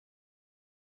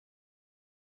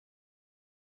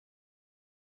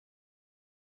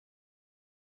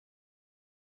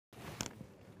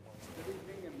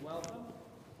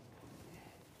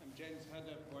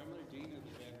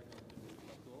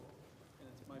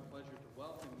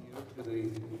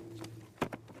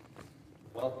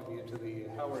welcome you to the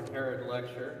Harrod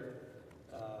Lecture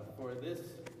for this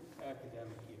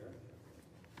academic year.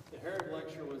 The Harrod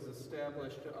Lecture was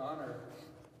established to honor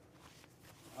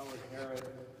Harrod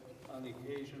on the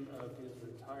occasion of his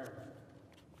retirement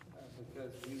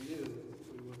because we knew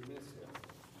we would miss him.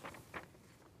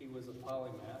 He was a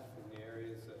polymath in the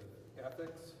areas of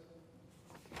ethics,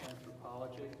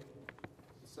 anthropology,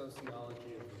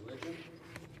 sociology of religion,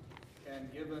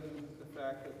 and given the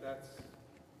fact that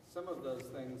some of those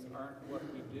things aren't what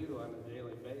we do on a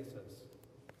daily basis,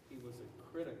 he was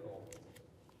a critical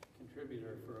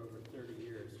contributor for over 30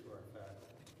 years to our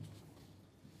faculty.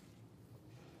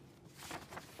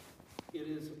 It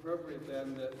is appropriate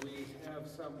then that we have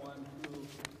someone who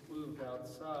moved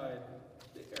outside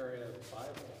the area of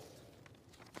Bible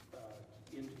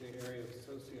into the area of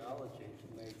sociology to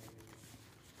make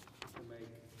a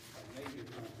major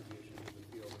contribution to the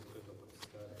field of biblical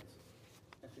studies.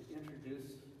 And to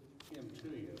introduce him to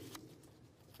you,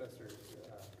 Professor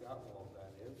Gottwald,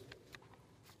 that is,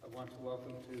 I want to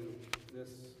welcome to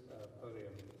this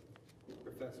podium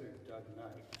Professor Doug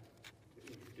Knight to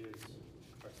introduce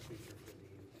our speaker for the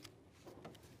evening.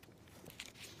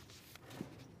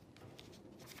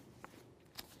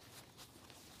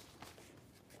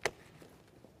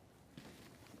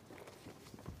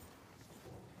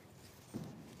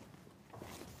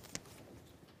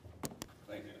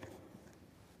 Thank you.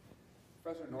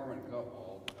 Professor Norman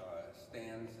Gottwald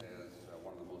stands as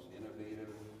one of the most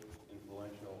innovative,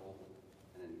 influential,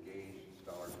 and engaged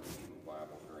scholars of the Hebrew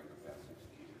Bible during the past 60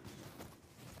 years.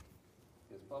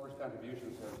 His published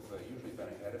contributions have usually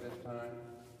been ahead of his time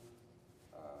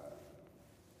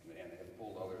and have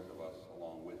pulled others of us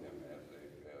along with him as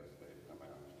they've come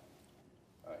out.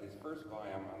 His first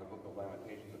volume on the Book of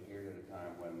Lamentations appeared at a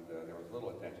time when there was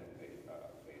little attention paid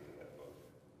to that book.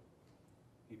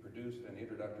 He produced an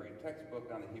introductory textbook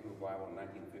on the Hebrew Bible in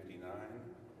 1959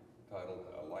 titled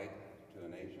A Light to the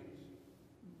Nations.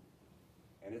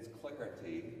 And its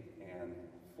clarity and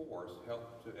force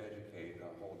helped to educate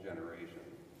a whole generation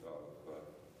of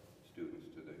students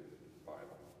to the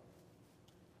Bible.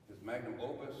 His magnum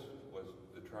opus was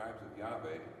The Tribes of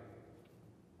Yahweh,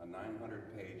 a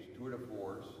 900-page tour de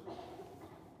force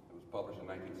that was published in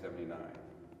 1979.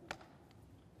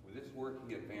 With this work,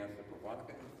 he advanced a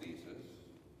provocative thesis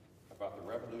about the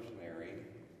revolutionary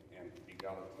and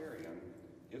egalitarian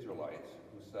Israelites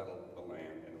who settled the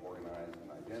land and organized an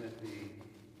identity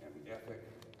and ethic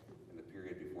in the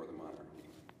period before the monarchy.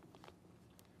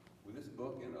 With this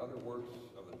book and other works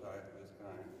of this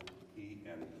kind, he,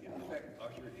 in effect,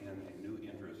 ushered in a new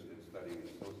interest in studying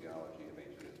the sociology of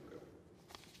ancient Israel.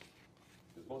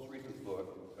 His most recent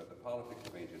book, The Politics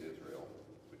of Ancient Israel,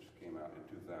 which came out in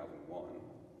 2001,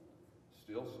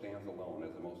 still stands alone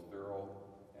as the most thorough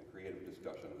and creative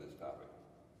discussion of this topic.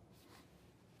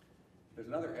 There's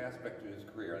another aspect to his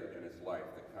career and his life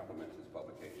that complements his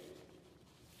publications.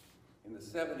 In the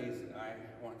 70s, I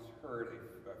once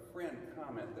heard a friend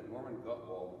comment that Norman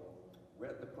Gottwald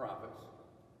read the prophets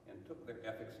and took their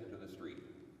ethics into the street.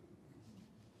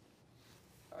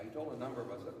 He told a number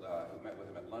of us who met with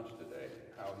him at lunch today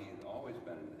how he had always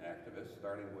been an activist,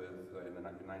 starting with in the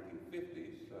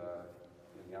 1950s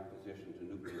in the opposition to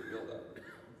nuclear buildup.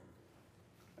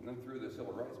 And then through the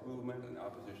Civil Rights Movement and the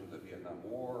opposition to the Vietnam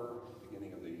War,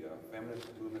 beginning of the feminist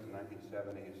movement in the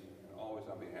 1970s, and always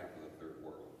on behalf of the Third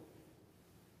World.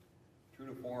 True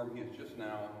to form, he is just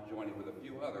now joining with a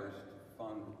few others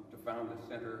to found the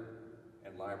Center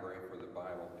and Library for the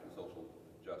Bible and Social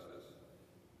Justice,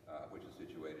 which is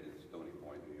situated in Stony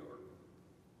Point, New York.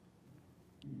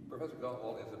 Professor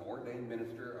Gottwald is an ordained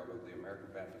minister of the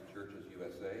American Baptist Churches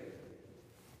USA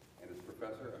and is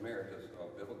Professor Emeritus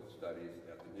of Biblical Studies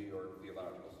at the New York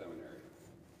Theological Seminary.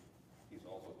 He's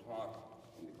also taught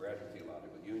in the Graduate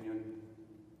Theological Union.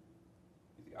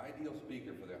 He's the ideal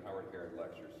speaker for the Harrod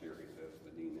Lecture Series, as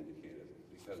the Dean indicated,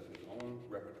 because his own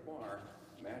repertoire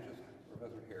matches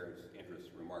Professor Harrod's interests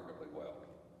remarkably well.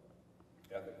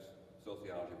 Ethics,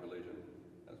 sociology, religion,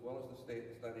 as well as the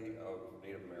study of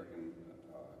Native American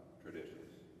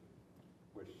traditions,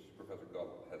 which Professor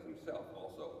Gottwald has himself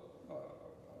also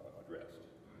addressed.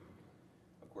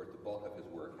 Of course, the bulk of his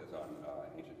work is on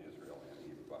ancient Israel and the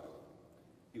Hebrew Bible.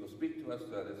 He will speak to us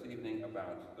this evening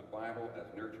about the Bible as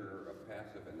nurturer of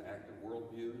passive and active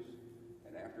worldviews,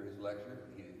 and after his lecture,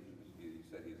 he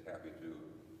said he's happy to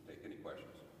take any questions.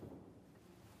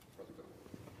 Professor Gottwald.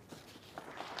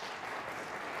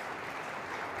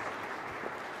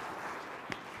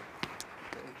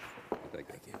 Thank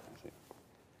you.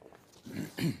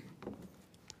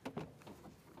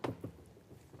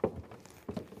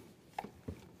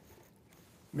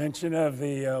 mention of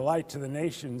the light to the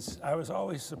nations, I was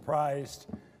always surprised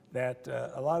that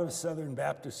a lot of Southern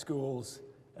Baptist schools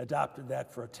adopted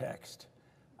that for a text.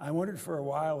 I wondered for a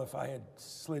while if I had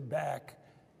slid back,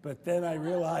 but then I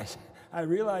realized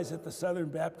that the Southern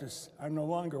Baptists are no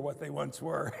longer what they once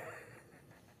were.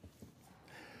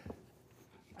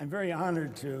 I'm very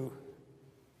honored to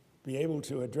be able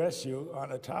to address you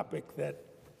on a topic that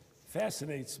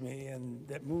fascinates me and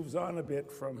that moves on a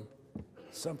bit from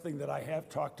something that I have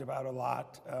talked about a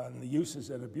lot on the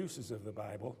uses and abuses of the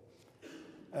Bible.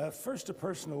 First, a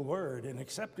personal word. In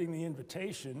accepting the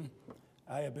invitation,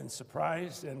 I have been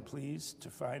surprised and pleased to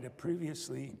find a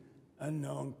previously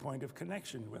unknown point of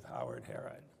connection with Howard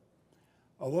Harrod.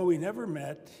 Although we never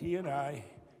met, he and I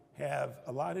have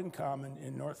a lot in common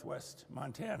in Northwest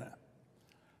Montana.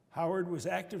 Howard was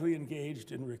actively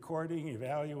engaged in recording,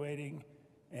 evaluating,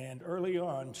 and early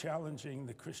on challenging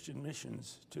the Christian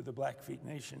missions to the Blackfeet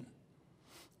Nation,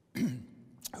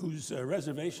 whose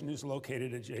reservation is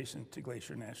located adjacent to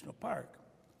Glacier National Park.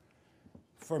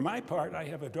 For my part, I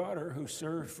have a daughter who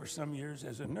served for some years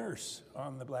as a nurse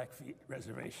on the Blackfeet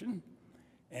Reservation,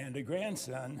 and a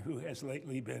grandson who has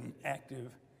lately been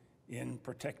active in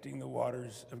protecting the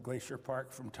waters of Glacier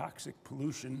Park from toxic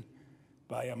pollution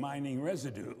by a mining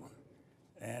residue.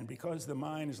 And because the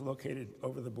mine is located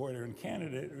over the border in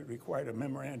Canada, it required a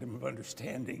memorandum of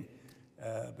understanding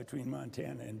between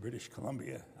Montana and British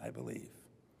Columbia, I believe.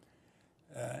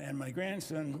 And my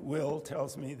grandson, Will,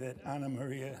 tells me that Anna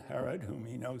Maria Harrod, whom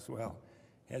he knows well,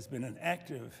 has been an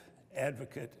active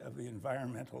advocate of the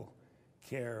environmental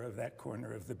care of that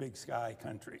corner of the Big Sky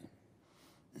country.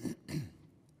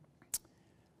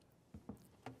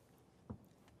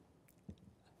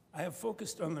 I have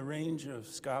focused on the range of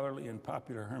scholarly and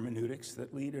popular hermeneutics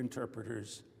that lead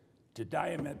interpreters to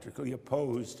diametrically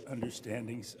opposed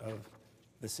understandings of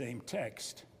the same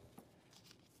text.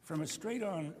 From a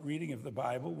straight-on reading of the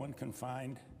Bible, one can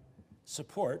find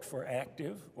support for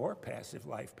active or passive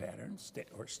life patterns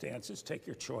or stances, take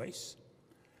your choice.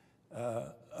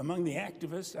 Among the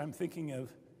activists, I'm thinking of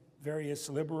various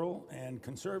liberal and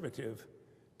conservative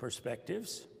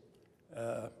perspectives.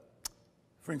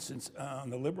 For instance, on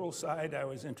the liberal side, I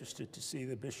was interested to see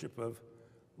the Bishop of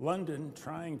London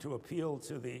trying to appeal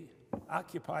to the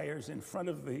occupiers in front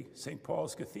of the St.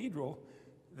 Paul's Cathedral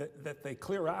that they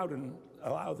clear out and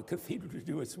allow the cathedral to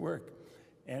do its work.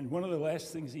 And one of the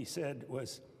last things he said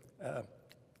was,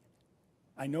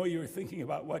 I know you're thinking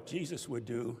about what Jesus would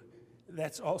do.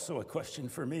 That's also a question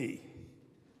for me.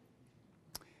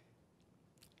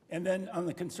 And then on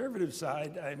the conservative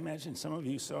side, I imagine some of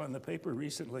you saw in the paper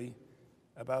recently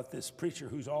about this preacher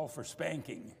who's all for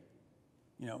spanking.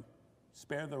 You know,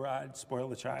 spare the rod, spoil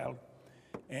the child.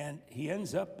 And he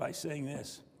ends up by saying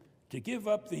this: to give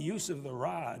up the use of the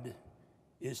rod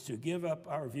is to give up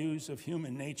our views of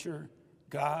human nature,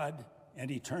 God, and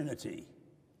eternity.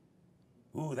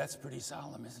 Ooh, that's pretty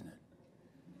solemn, isn't it?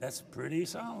 That's pretty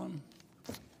solemn.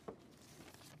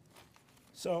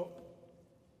 So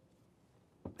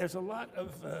there's a lot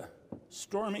of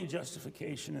stormy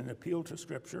justification and appeal to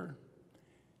Scripture.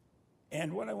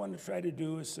 And what I want to try to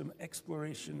do is some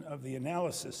exploration of the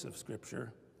analysis of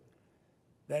Scripture.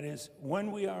 That is,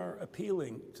 when we are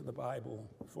appealing to the Bible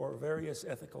for various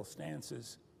ethical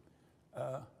stances,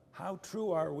 how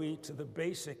true are we to the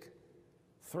basic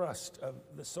thrust of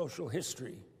the social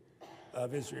history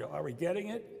of Israel? Are we getting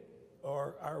it,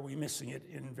 or are we missing it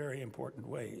in very important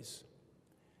ways?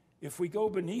 If we go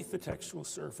beneath the textual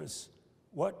surface,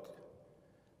 what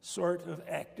sort of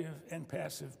active and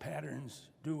passive patterns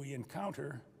do we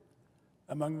encounter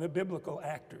among the biblical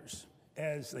actors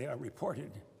as they are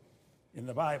reported in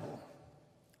the Bible?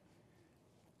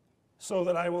 So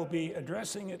that I will be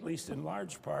addressing, at least in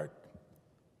large part,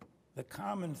 the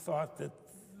common thought that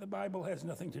the Bible has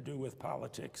nothing to do with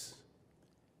politics.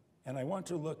 And I want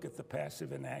to look at the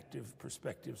passive and active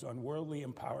perspectives on worldly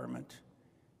empowerment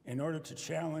in order to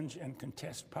challenge and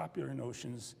contest popular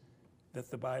notions that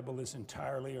the Bible is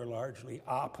entirely or largely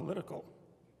apolitical.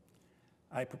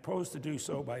 I propose to do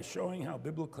so by showing how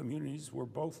biblical communities were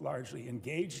both largely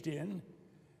engaged in,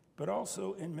 but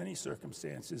also in many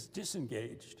circumstances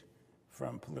disengaged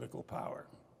from political power.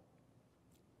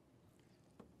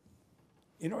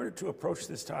 In order to approach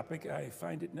this topic, I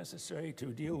find it necessary to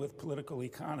deal with political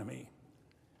economy,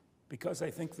 because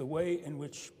I think the way in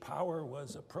which power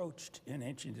was approached in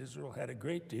ancient Israel had a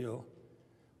great deal,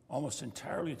 almost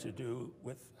entirely, to do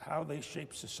with how they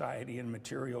shaped society in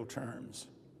material terms,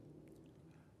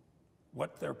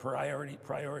 what their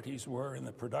priorities were in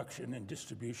the production and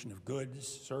distribution of goods,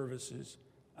 services,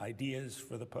 ideas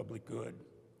for the public good.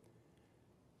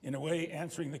 In a way,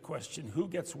 answering the question, who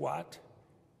gets what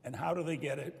and how do they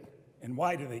get it, and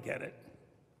why do they get it?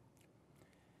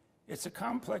 It's a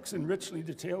complex and richly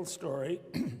detailed story,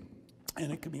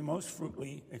 and it can be most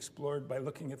fruitfully explored by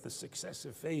looking at the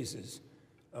successive phases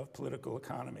of political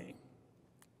economy.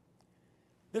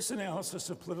 This analysis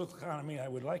of political economy, I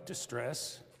would like to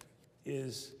stress,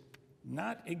 is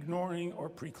not ignoring or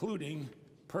precluding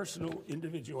personal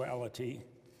individuality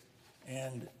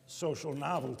and social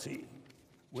novelty,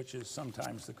 which is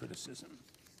sometimes the criticism.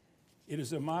 It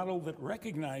is a model that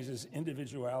recognizes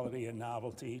individuality and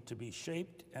novelty to be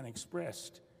shaped and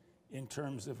expressed in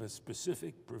terms of a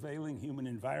specific prevailing human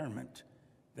environment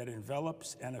that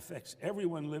envelops and affects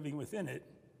everyone living within it,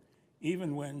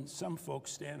 even when some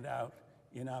folks stand out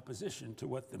in opposition to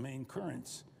what the main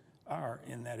currents are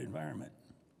in that environment.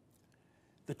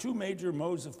 The two major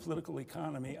modes of political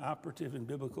economy operative in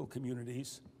biblical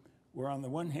communities were, on the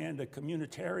one hand, a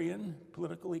communitarian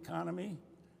political economy,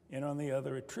 and on the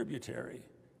other, a tributary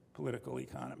political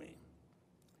economy.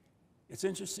 It's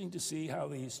interesting to see how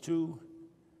these two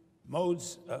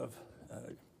modes of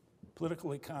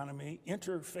political economy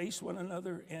interface one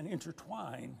another and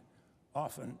intertwine,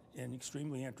 often in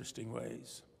extremely interesting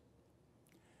ways.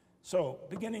 So,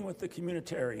 beginning with the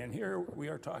communitarian, here we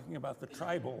are talking about the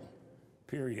tribal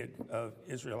period of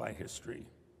Israelite history,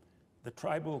 the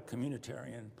tribal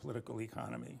communitarian political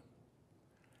economy.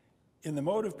 In the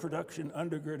mode of production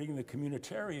undergirding the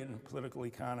communitarian political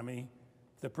economy,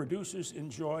 the producers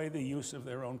enjoy the use of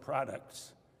their own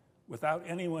products without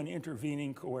anyone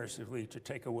intervening coercively to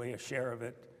take away a share of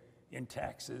it in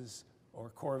taxes or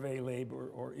corvée labor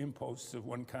or imposts of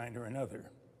one kind or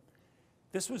another.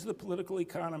 This was the political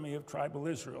economy of tribal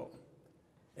Israel,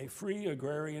 a free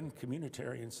agrarian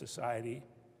communitarian society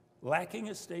lacking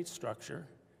a state structure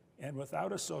and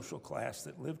without a social class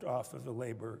that lived off of the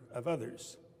labor of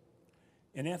others.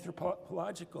 In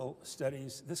anthropological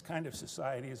studies, this kind of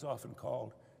society is often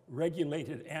called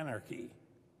regulated anarchy.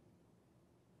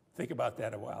 Think about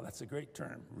that a while. That's a great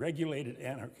term, regulated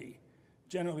anarchy.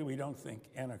 Generally, we don't think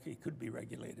anarchy could be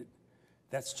regulated.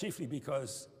 That's chiefly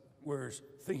because we're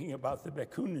thinking about the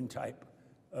Bakunin type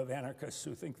of anarchists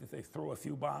who think that they throw a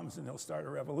few bombs and they'll start a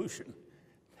revolution.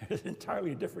 There's an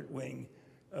entirely different wing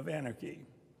of anarchy.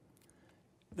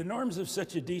 The norms of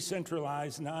such a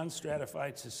decentralized,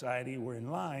 non-stratified society were in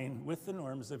line with the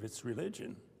norms of its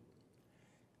religion.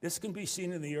 This can be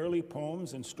seen in the early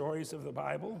poems and stories of the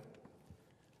Bible.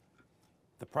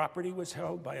 The property was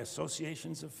held by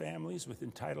associations of families with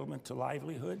entitlement to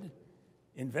livelihood,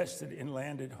 invested in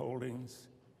landed holdings,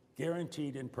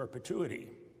 guaranteed in perpetuity.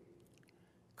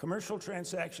 Commercial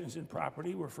transactions in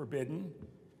property were forbidden,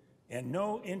 and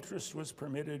no interest was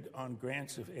permitted on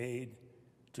grants of aid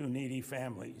to needy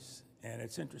families. And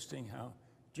it's interesting how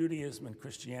Judaism and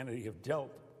Christianity have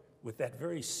dealt with that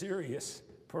very serious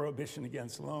prohibition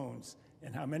against loans,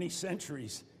 and how many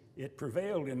centuries it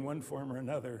prevailed in one form or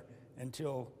another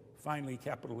until finally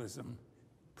capitalism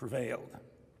prevailed.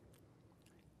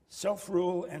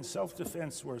 Self-rule and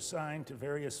self-defense were assigned to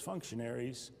various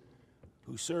functionaries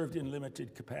who served in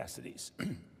limited capacities.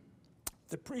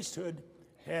 The priesthood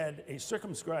had a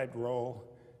circumscribed role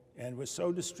and was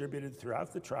so distributed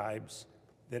throughout the tribes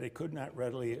that it could not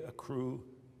readily accrue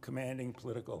commanding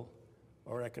political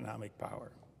or economic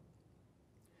power.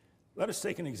 Let us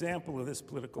take an example of this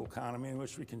political economy in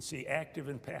which we can see active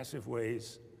and passive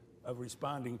ways of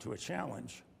responding to a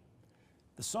challenge.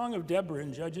 The Song of Deborah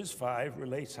in Judges 5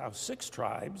 relates how 6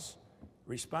 tribes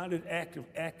responded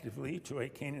actively to a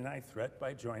Canaanite threat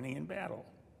by joining in battle,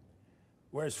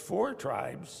 whereas 4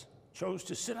 tribes chose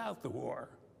to sit out the war,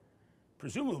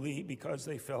 presumably because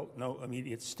they felt no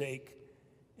immediate stake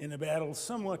in a battle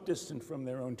somewhat distant from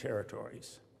their own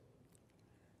territories.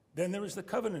 Then there is the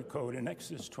Covenant Code in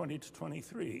Exodus 20 to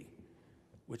 23,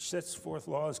 which sets forth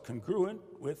laws congruent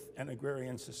with an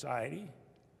agrarian society,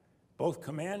 both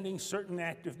commanding certain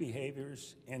active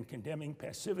behaviors and condemning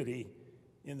passivity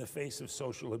in the face of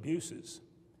social abuses.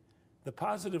 The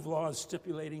positive laws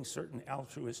stipulating certain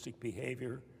altruistic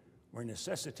behavior were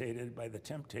necessitated by the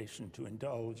temptation to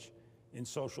indulge in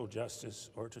social justice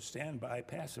or to stand by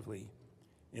passively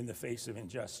in the face of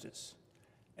injustice.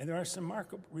 And there are some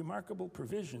remarkable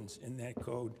provisions in that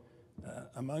code,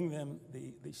 among them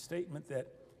the statement that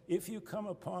if you come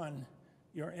upon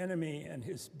your enemy and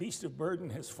his beast of burden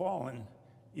has fallen,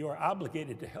 you are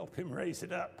obligated to help him raise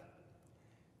it up.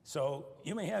 So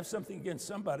you may have something against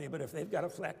somebody, but if they've got a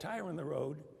flat tire in the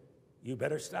road, you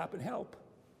better stop and help.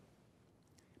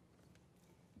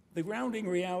 The grounding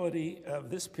reality of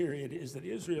this period is that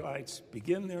Israelites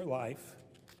begin their life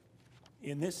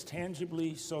in this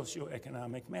tangibly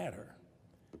socioeconomic matter.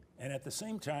 And at the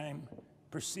same time,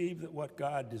 perceived that what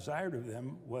God desired of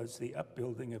them was the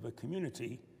upbuilding of a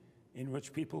community in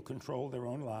which people control their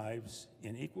own lives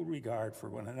in equal regard for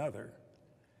one another,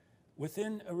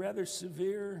 within a rather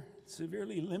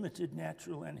severely limited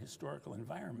natural and historical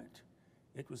environment.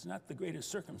 It was not the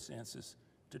greatest circumstances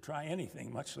to try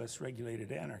anything, much less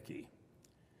regulated anarchy.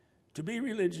 To be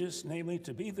religious, namely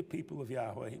to be the people of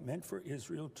Yahweh, meant for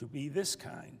Israel to be this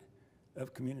kind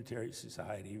of communitary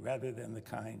society rather than the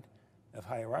kind of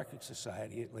hierarchic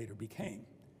society it later became.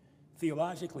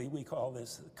 Theologically, we call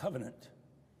this the covenant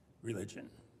religion.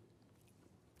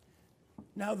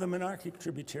 Now, the monarchic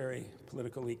tributary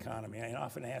political economy. I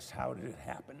often asked, how did it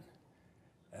happen?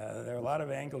 There are a lot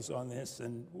of angles on this,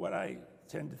 and what I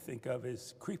tend to think of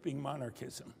is creeping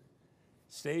monarchism.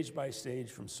 Stage by stage,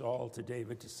 from Saul to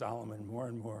David to Solomon, more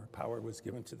and more power was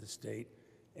given to the state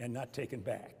and not taken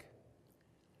back.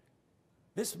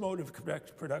 This mode of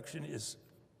production is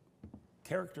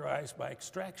characterized by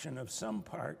extraction of some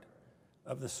part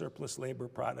of the surplus labor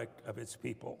product of its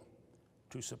people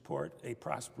to support a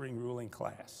prospering ruling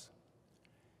class.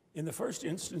 In the first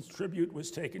instance, tribute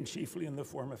was taken chiefly in the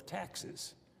form of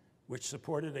taxes, which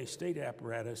supported a state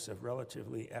apparatus of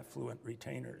relatively affluent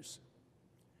retainers.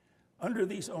 Under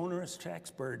these onerous tax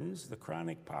burdens, the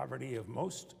chronic poverty of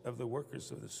most of the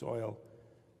workers of the soil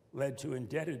led to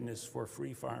indebtedness for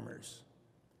free farmers,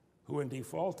 who in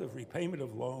default of repayment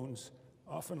of loans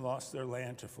often lost their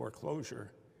land to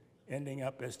foreclosure, ending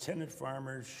up as tenant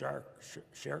farmers,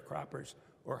 sharecroppers,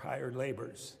 or hired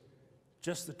laborers.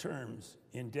 Just the terms,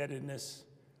 indebtedness,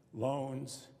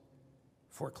 loans,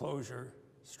 foreclosure,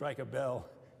 strike a bell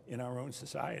in our own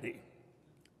society.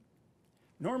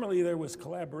 Normally, there was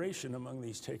collaboration among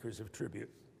these takers of tribute,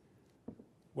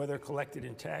 whether collected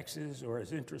in taxes or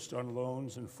as interest on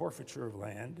loans and forfeiture of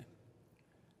land.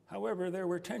 However, there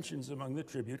were tensions among the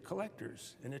tribute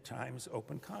collectors, and at times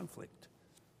open conflict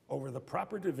over the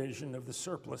proper division of the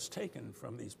surplus taken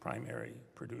from these primary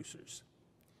producers.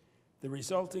 The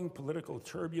resulting political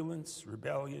turbulence,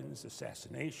 rebellions,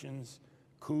 assassinations,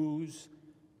 coups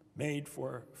made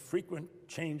for frequent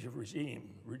change of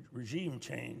regime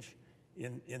change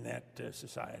in that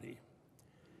society.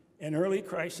 An early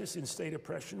crisis in state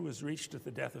oppression was reached at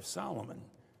the death of Solomon,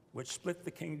 which split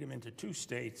the kingdom into two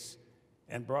states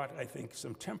and brought, I think,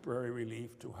 some temporary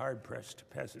relief to hard-pressed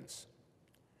peasants.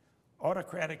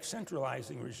 Autocratic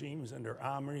centralizing regimes under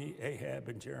Omri, Ahab,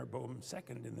 and Jeroboam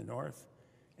II in the north,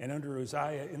 and under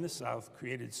Uzziah in the south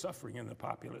created suffering in the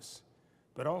populace,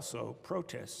 but also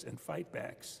protests and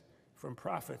fightbacks from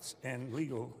prophets and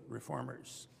legal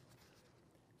reformers.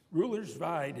 Rulers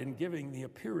vied in giving the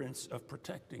appearance of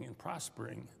protecting and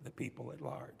prospering the people at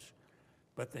large,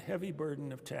 but the heavy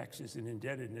burden of taxes and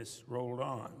indebtedness rolled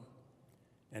on.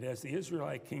 And as the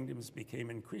Israelite kingdoms became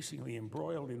increasingly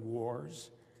embroiled in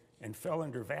wars and fell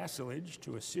under vassalage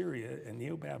to Assyria and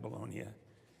Neo-Babylonia,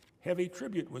 heavy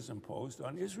tribute was imposed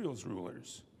on Israel's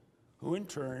rulers, who in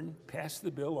turn passed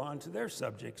the bill on to their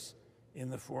subjects in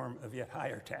the form of yet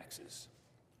higher taxes.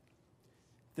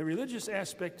 The religious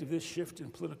aspect of this shift in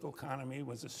political economy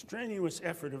was a strenuous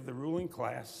effort of the ruling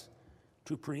class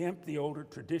to preempt the older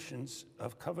traditions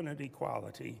of covenant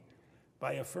equality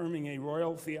by affirming a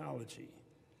royal theology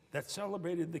that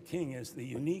celebrated the king as the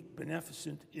unique,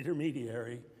 beneficent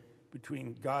intermediary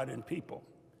between God and people,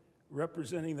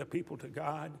 representing the people to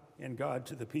God and God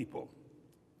to the people.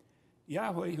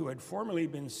 Yahweh, who had formerly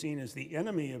been seen as the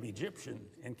enemy of Egyptian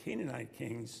and Canaanite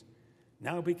kings,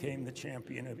 now became the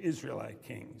champion of Israelite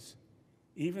kings,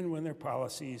 even when their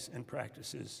policies and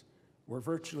practices were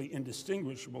virtually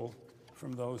indistinguishable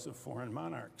from those of foreign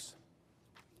monarchs.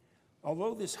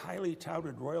 Although this highly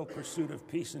touted royal pursuit of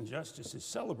peace and justice is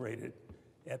celebrated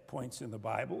at points in the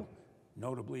Bible,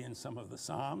 notably in some of the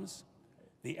Psalms,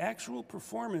 the actual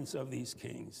performance of these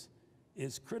kings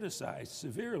is criticized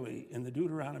severely in the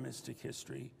Deuteronomistic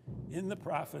history, in the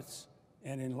prophets,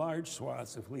 and in large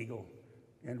swaths of legal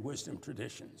and wisdom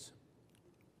traditions.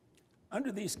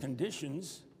 Under these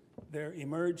conditions, there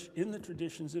emerged in the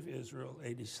traditions of Israel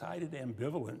a decided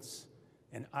ambivalence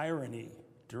and irony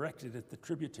directed at the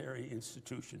tributary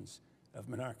institutions of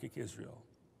monarchic Israel.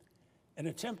 An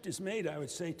attempt is made, I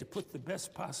would say, to put the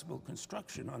best possible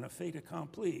construction on a fait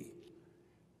accompli,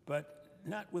 but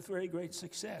not with very great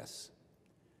success.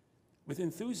 With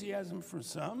enthusiasm from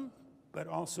some, but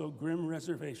also grim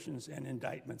reservations and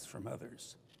indictments from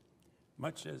others.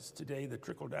 Much as today the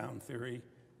trickle-down theory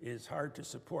is hard to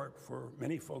support for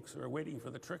many folks who are waiting for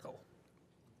the trickle.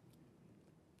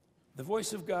 The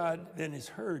voice of God then is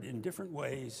heard in different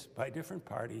ways by different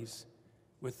parties,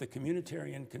 with the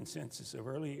communitarian consensus of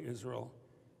early Israel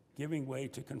giving way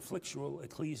to conflictual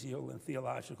ecclesial and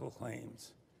theological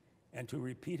claims. and to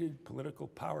repeated political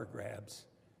power grabs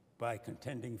by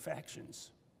contending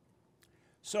factions.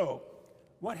 So,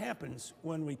 what happens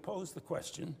when we pose the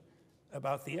question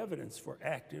about the evidence for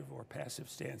active or passive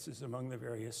stances among the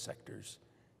various sectors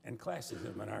and classes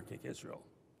of monarchic Israel?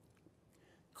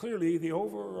 Clearly, the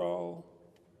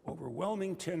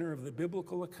overwhelming tenor of the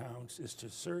biblical accounts is to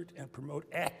assert and promote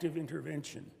active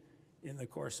intervention in the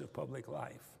course of public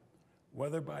life,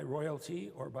 whether by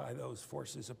royalty or by those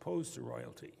forces opposed to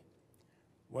royalty,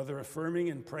 whether affirming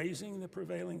and praising the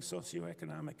prevailing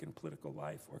socioeconomic and political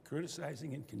life or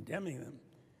criticizing and condemning them.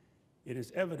 It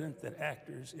is evident that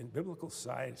actors in biblical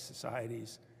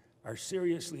societies are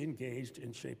seriously engaged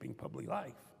in shaping public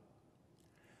life.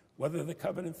 Whether the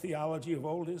covenant theology of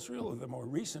old Israel or the more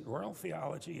recent royal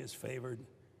theology is favored,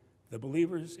 the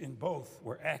believers in both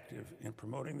were active in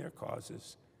promoting their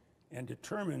causes and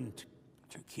determined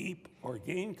to keep or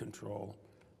gain control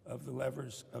of the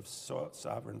levers of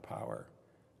sovereign power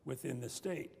within the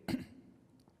state.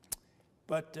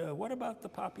 But what about the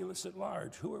populace at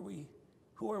large? Who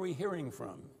are we hearing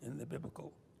from in the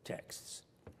biblical texts?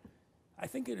 I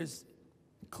think it is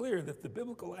clear that the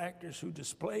biblical actors who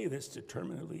display this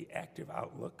determinedly active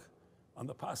outlook on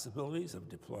the possibilities of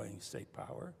deploying state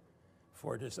power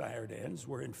for desired ends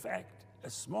were in fact a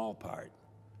small part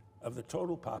of the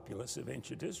total populace of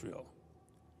ancient Israel.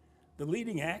 The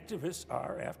leading activists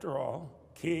are, after all,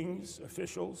 kings,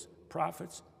 officials,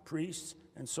 prophets, priests,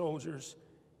 and soldiers,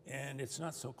 and it's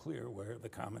not so clear where the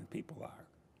common people are,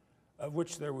 of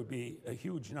which there would be a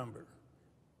huge number.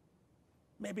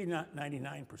 Maybe not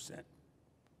 99%,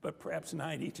 but perhaps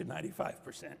 90 to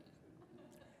 95%.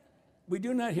 We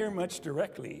do not hear much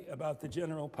directly about the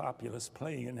general populace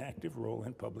playing an active role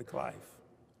in public life.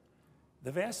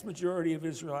 The vast majority of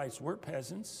Israelites were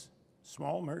peasants,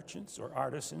 small merchants, or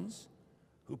artisans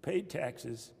who paid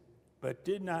taxes but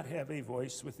did not have a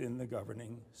voice within the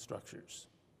governing structures.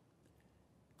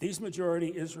 These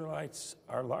majority Israelites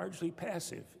are largely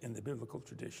passive in the biblical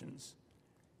traditions,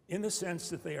 in the sense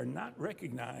that they are not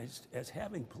recognized as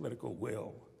having political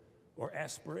will or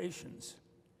aspirations.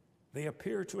 They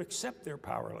appear to accept their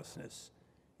powerlessness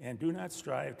and do not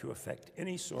strive to effect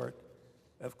any sort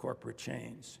of corporate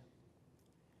change.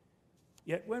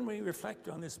 Yet when we reflect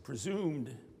on this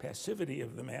presumed passivity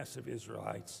of the mass of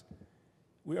Israelites,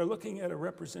 we are looking at a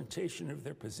representation of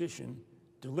their position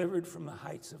delivered from the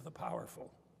heights of the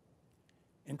powerful.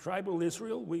 In tribal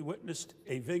Israel, we witnessed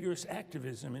a vigorous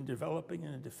activism in developing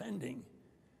and defending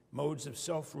modes of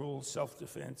self-rule,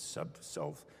 self-defense,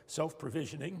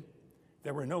 self-provisioning.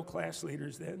 There were no class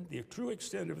leaders then. The true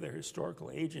extent of their historical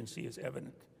agency is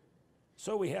evident.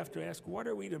 So we have to ask, what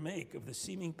are we to make of the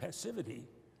seeming passivity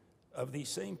of these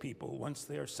same people once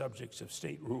they are subjects of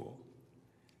state rule?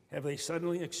 Have they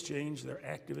suddenly exchanged their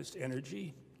activist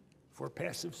energy for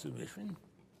passive submission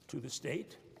to the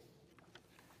state?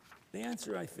 The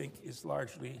answer, I think, is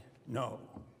largely no.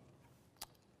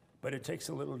 But it takes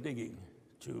a little digging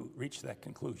to reach that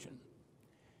conclusion.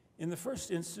 In the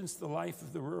first instance, the life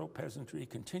of the rural peasantry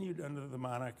continued under the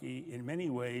monarchy in many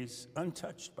ways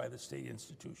untouched by the state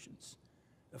institutions.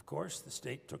 Of course, the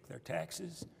state took their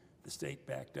taxes, the state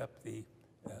backed up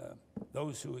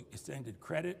those who extended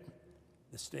credit,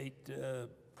 the state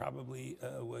probably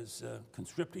was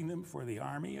conscripting them for the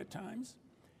army at times.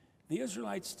 The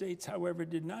Israelite states, however,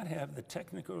 did not have the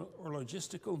technical or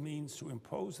logistical means to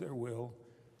impose their will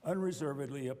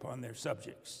unreservedly upon their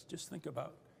subjects. Just think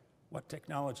about what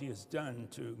technology has done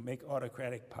to make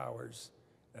autocratic powers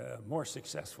more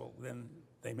successful than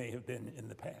they may have been in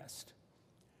the past.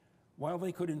 While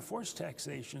they could enforce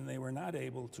taxation, they were not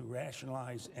able to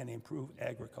rationalize and improve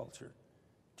agriculture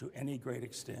to any great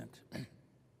extent.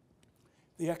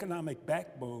 The economic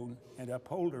backbone and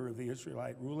upholder of the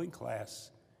Israelite ruling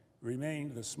class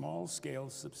remained the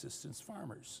small-scale subsistence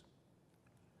farmers.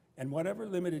 And whatever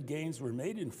limited gains were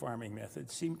made in farming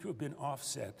methods seemed to have been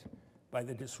offset by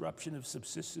the disruption of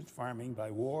subsistence farming by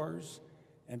wars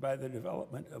and by the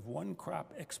development of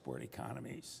one-crop export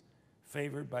economies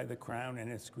favored by the crown and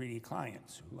its greedy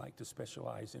clients who like to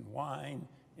specialize in wine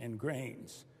and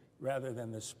grains rather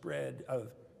than the spread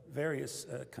of various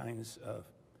kinds of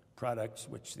products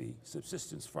which the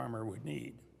subsistence farmer would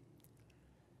need.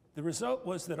 The result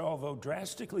was that although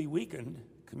drastically weakened,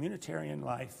 communitarian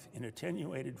life in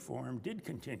attenuated form did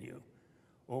continue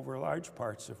over large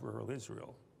parts of rural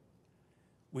Israel.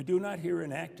 We do not hear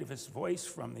an activist voice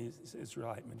from the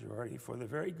Israelite majority for the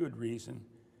very good reason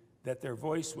that their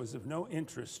voice was of no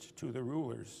interest to the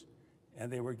rulers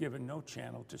and they were given no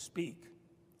channel to speak,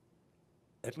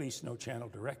 at least no channel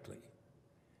directly.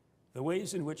 The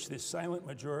ways in which this silent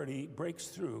majority breaks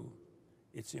through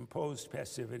its imposed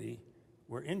passivity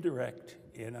were indirect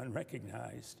and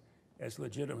unrecognized as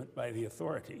legitimate by the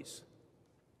authorities.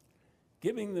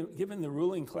 Given the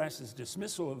ruling class's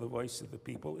dismissal of the voice of the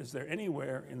people, is there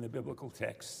anywhere in the biblical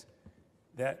texts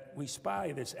that we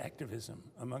spy this activism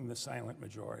among the silent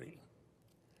majority?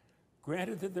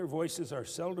 Granted that their voices are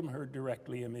seldom heard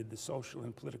directly amid the social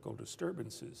and political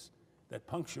disturbances that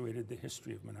punctuated the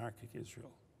history of monarchic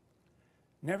Israel.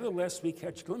 Nevertheless, we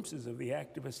catch glimpses of the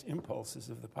activist impulses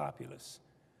of the populace,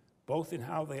 both in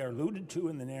how they are alluded to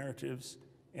in the narratives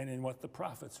and in what the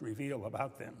prophets reveal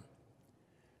about them.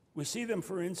 We see them,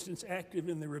 for instance, active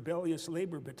in the rebellious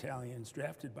labor battalions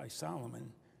drafted by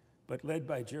Solomon, but led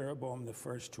by Jeroboam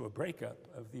I to a breakup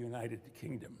of the United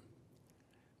Kingdom.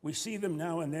 We see them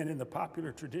now and then in the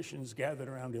popular traditions gathered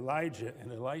around Elijah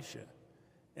and Elisha,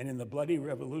 and in the bloody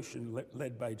revolution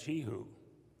led by Jehu.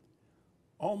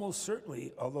 Almost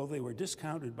certainly, although they were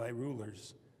discounted by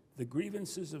rulers, the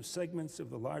grievances of segments of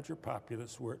the larger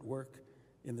populace were at work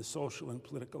in the social and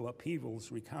political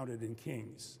upheavals recounted in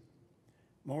Kings.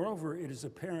 Moreover, it is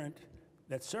apparent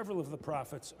that several of the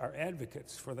prophets are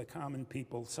advocates for the common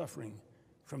people suffering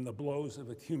from the blows of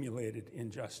accumulated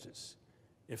injustice.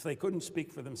 If they couldn't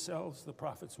speak for themselves, the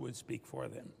prophets would speak for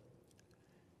them.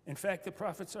 In fact, the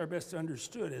prophets are best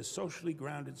understood as socially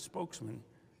grounded spokesmen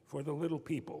for the little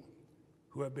people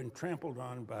who have been trampled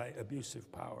on by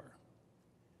abusive power.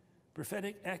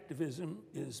 Prophetic activism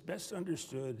is best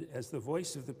understood as the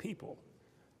voice of the people,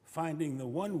 finding the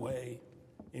one way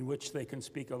in which they can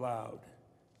speak aloud,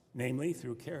 namely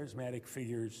through charismatic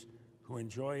figures who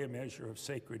enjoy a measure of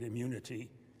sacred immunity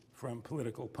from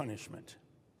political punishment.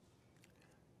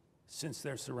 Since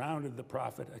there surrounded the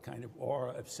prophet a kind of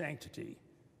aura of sanctity,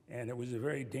 and it was a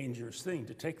very dangerous thing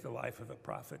to take the life of a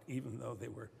prophet, even though they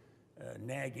were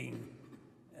nagging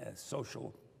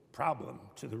social problem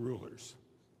to the rulers.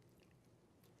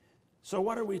 So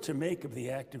what are we to make of the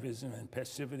activism and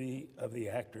passivity of the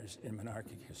actors in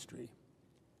monarchic history?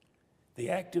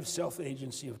 The active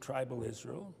self-agency of tribal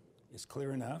Israel is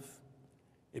clear enough.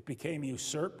 It became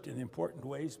usurped in important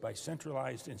ways by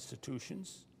centralized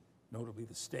institutions, notably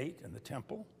the state and the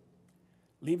temple,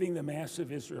 leaving the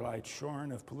massive Israelites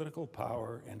shorn of political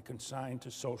power and consigned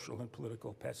to social and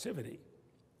political passivity.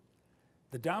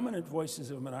 The dominant voices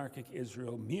of monarchic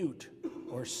Israel mute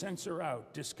or censor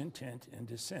out discontent and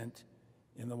dissent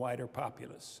in the wider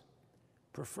populace,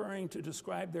 preferring to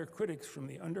describe their critics from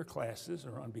the underclasses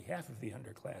or on behalf of the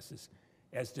underclasses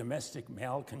as domestic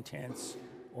malcontents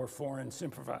or foreign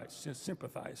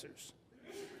sympathizers.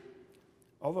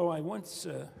 Although I once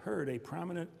heard a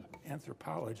prominent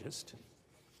anthropologist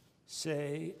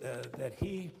say that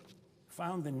he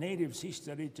found the natives he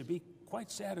studied to be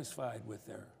quite satisfied with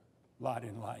their lot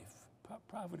in life.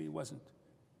 Poverty wasn't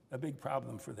a big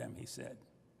problem for them, he said.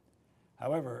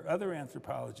 However, other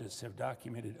anthropologists have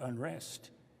documented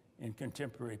unrest in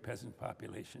contemporary peasant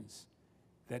populations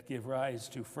that give rise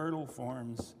to fertile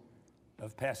forms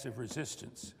of passive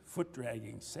resistance, foot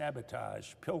dragging,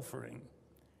 sabotage, pilfering,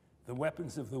 the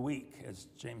weapons of the weak, as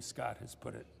James Scott has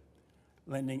put it,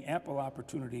 lending ample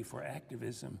opportunity for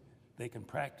activism they can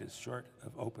practice short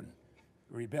of open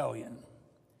rebellion.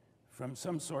 From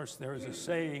some source, there is a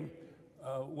saying,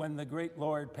 when the great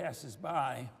Lord passes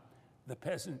by, the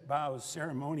peasant bows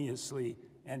ceremoniously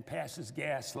and passes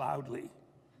gas loudly.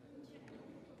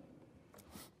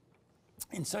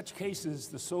 In such cases,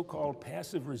 the so-called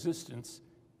passive resistance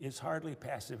is hardly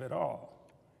passive at all,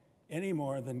 any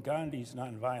more than Gandhi's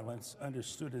nonviolence,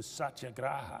 understood as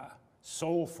satyagraha,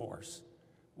 soul force,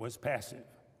 was passive,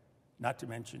 not to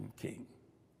mention King.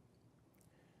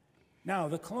 Now,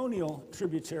 the colonial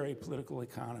tributary political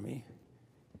economy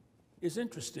is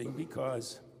interesting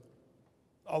because,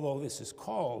 although this is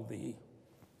called the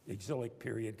exilic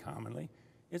period commonly,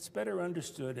 it's better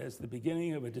understood as the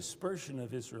beginning of a dispersion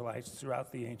of Israelites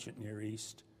throughout the ancient Near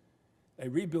East, a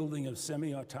rebuilding of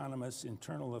semi-autonomous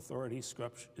internal authority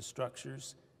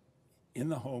structures in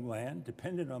the homeland,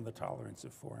 dependent on the tolerance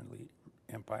of foreign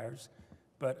empires,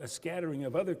 but a scattering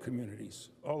of other communities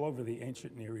all over the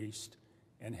ancient Near East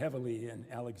and heavily in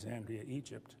Alexandria,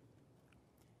 Egypt.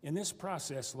 In this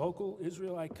process, local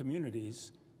Israelite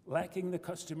communities, lacking the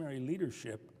customary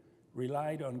leadership,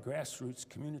 relied on grassroots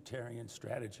communitarian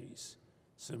strategies,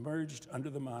 submerged under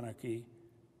the monarchy,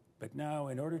 but now,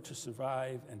 in order to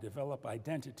survive and develop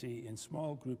identity in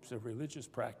small groups of religious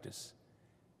practice,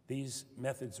 these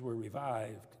methods were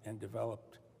revived and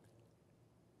developed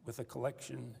with a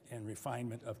collection and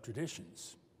refinement of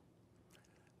traditions.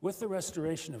 With the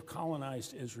restoration of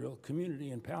colonized Israel,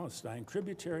 community in Palestine,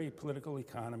 tributary political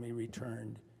economy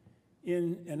returned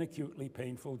in an acutely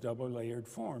painful double-layered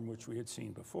form, which we had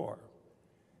seen before.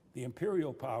 The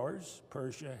imperial powers,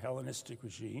 Persia, Hellenistic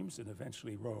regimes, and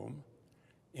eventually Rome,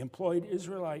 employed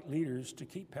Israelite leaders to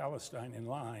keep Palestine in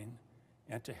line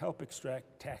and to help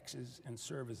extract taxes and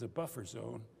serve as a buffer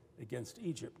zone against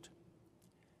Egypt.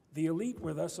 The elite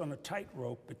were thus on a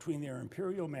tightrope between their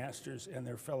imperial masters and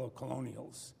their fellow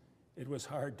colonials. It was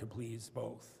hard to please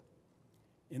both.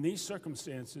 In these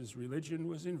circumstances, religion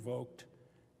was invoked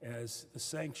as the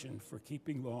sanction for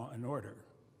keeping law and order.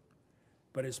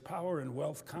 But as power and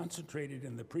wealth concentrated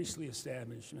in the priestly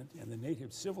establishment and the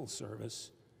native civil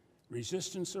service,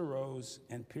 resistance arose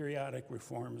and periodic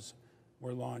reforms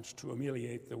were launched to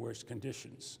ameliorate the worst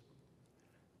conditions.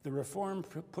 The reform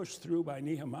pushed through by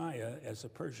Nehemiah as a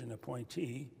Persian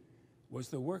appointee was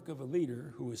the work of a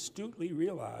leader who astutely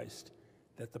realized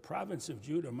that the province of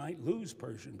Judah might lose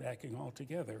Persian backing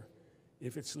altogether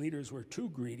if its leaders were too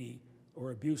greedy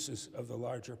or abuses of the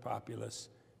larger populace,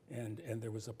 and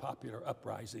there was a popular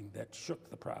uprising that shook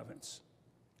the province.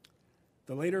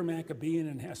 The later Maccabean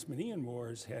and Hasmonean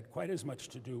wars had quite as much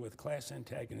to do with class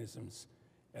antagonisms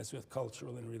as with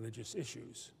cultural and religious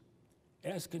issues,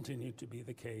 as continued to be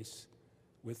the case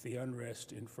with the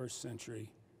unrest in first century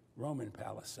Roman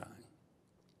Palestine.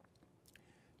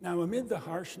 Now, amid the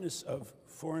harshness of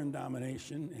foreign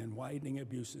domination and widening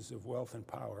abuses of wealth and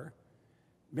power,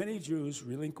 many Jews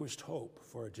relinquished hope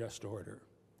for a just order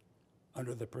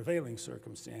under the prevailing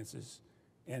circumstances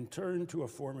and turned to a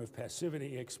form of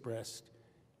passivity expressed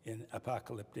in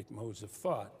apocalyptic modes of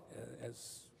thought,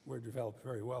 as were developed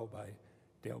very well by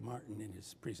Dale Martin in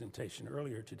his presentation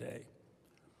earlier today.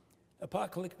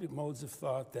 Apocalyptic modes of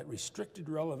thought that restricted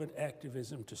relevant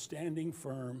activism to standing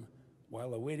firm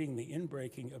while awaiting the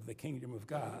inbreaking of the kingdom of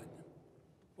God,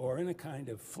 or in a kind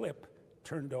of flip,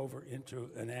 turned over into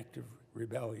an active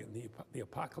rebellion. The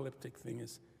apocalyptic thing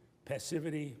is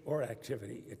passivity or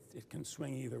activity. It can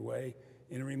swing either way,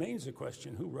 and it remains a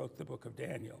question, who wrote the book of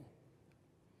Daniel?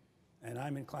 And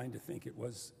I'm inclined to think it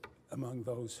was among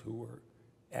those who were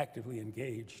actively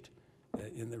engaged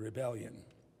in the rebellion.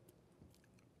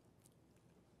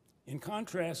 In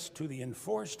contrast to the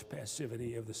enforced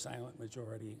passivity of the silent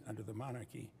majority under the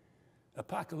monarchy,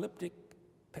 apocalyptic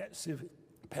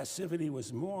passivity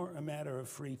was more a matter of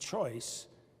free choice,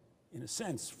 in a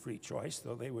sense free choice,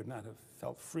 though they would not have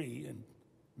felt free in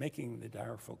making the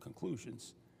direful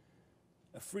conclusions,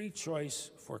 a free choice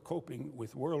for coping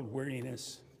with world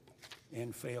weariness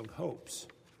and failed hopes.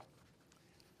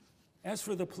 As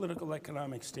for the political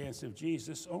economic stance of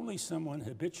Jesus, only someone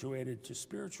habituated to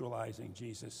spiritualizing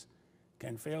Jesus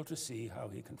can fail to see how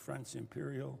he confronts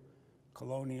imperial,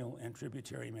 colonial, and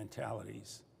tributary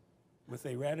mentalities with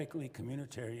a radically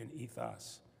communitarian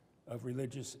ethos of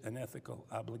religious and ethical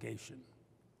obligation.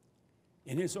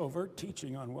 In his overt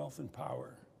teaching on wealth and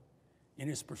power, in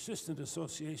his persistent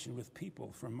association with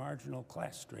people from marginal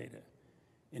class strata,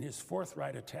 in his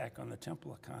forthright attack on the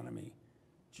temple economy,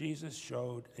 Jesus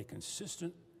showed a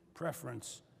consistent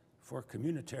preference for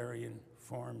communitarian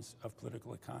forms of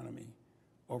political economy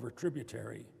over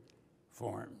tributary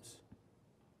forms.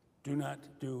 Do not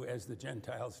do as the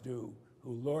Gentiles do,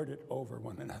 who lord it over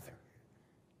one another.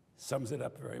 Sums it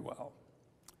up very well.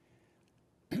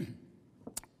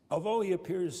 Although he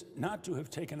appears not to have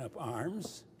taken up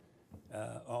arms,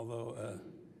 although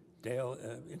Dale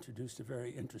introduced a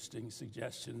very interesting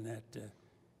suggestion that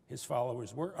his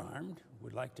followers were armed,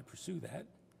 would like to pursue that.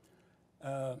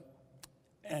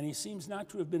 And he seems not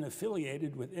to have been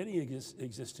affiliated with any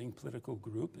existing political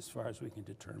group, as far as we can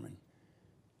determine.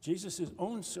 Jesus'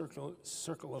 own circle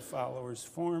of followers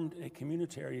formed a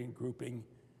communitarian grouping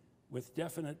with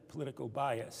definite political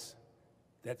bias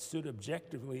that stood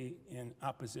objectively in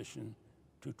opposition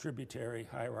to tributary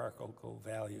hierarchical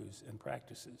values and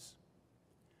practices.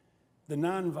 The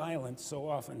nonviolence so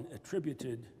often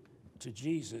attributed to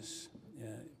Jesus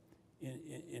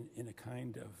in a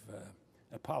kind of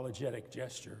apologetic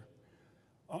gesture,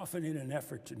 often in an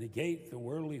effort to negate the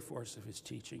worldly force of his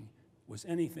teaching, was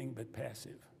anything but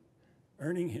passive,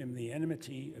 earning him the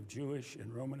enmity of Jewish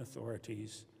and Roman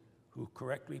authorities who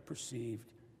correctly perceived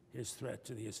his threat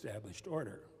to the established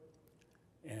order.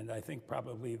 And I think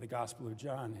probably the Gospel of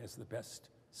John has the best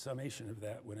summation of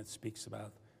that when it speaks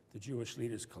about the Jewish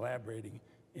leaders collaborating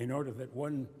in order that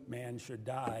one man should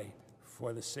die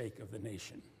for the sake of the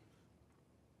nation.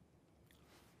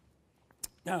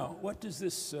 Now, what does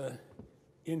this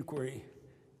inquiry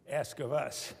ask of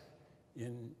us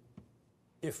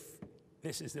if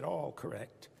this is at all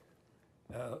correct?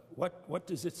 What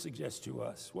does it suggest to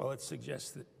us? Well, it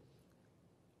suggests that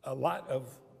a lot of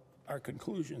our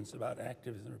conclusions about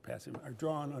activism or passivism are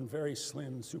drawn on very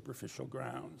slim, superficial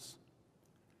grounds.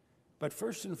 But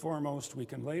first and foremost, we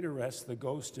can lay to rest the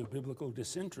ghost of biblical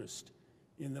disinterest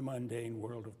in the mundane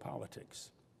world of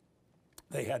politics.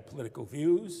 They had political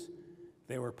views.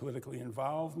 They were politically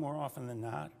involved more often than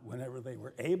not, whenever they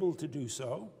were able to do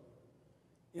so.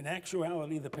 In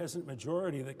actuality, the peasant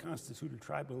majority that constituted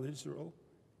tribal Israel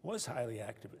was highly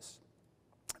activist.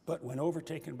 But when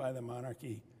overtaken by the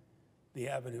monarchy, the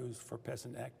avenues for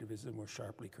peasant activism were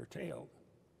sharply curtailed.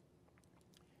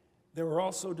 There were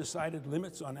also decided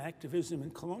limits on activism in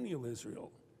colonial Israel,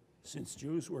 since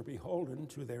Jews were beholden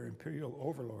to their imperial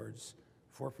overlords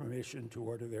for permission to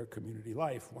order their community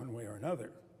life one way or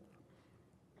another.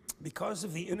 Because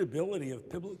of the inability of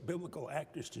biblical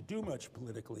actors to do much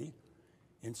politically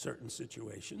in certain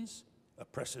situations,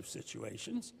 oppressive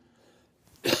situations,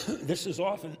 this has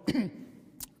often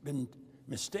been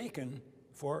mistaken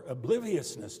for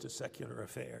obliviousness to secular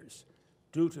affairs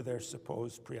due to their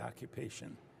supposed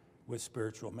preoccupation with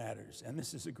spiritual matters. And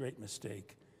this is a great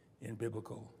mistake in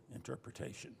biblical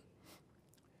interpretation.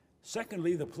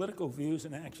 Secondly, the political views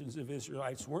and actions of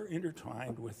Israelites were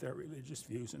intertwined with their religious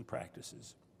views and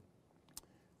practices.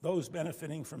 Those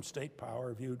benefiting from state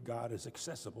power viewed God as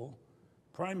accessible,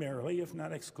 primarily, if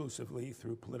not exclusively,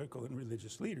 through political and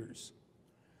religious leaders,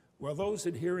 while those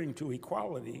adhering to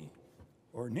equality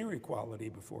or near equality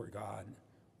before God,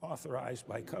 authorized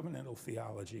by covenantal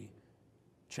theology,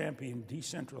 championed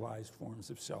decentralized forms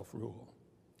of self-rule.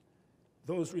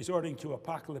 Those resorting to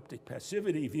apocalyptic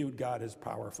passivity viewed God as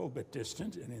powerful but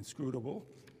distant and inscrutable,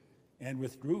 and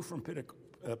withdrew from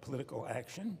political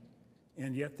action,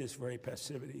 and yet this very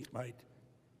passivity might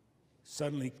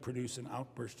suddenly produce an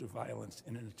outburst of violence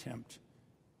in an attempt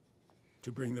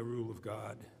to bring the rule of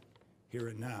God here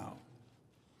and now.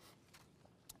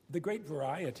 The great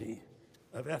variety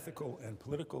of ethical and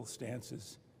political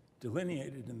stances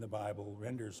delineated in the Bible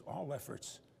renders all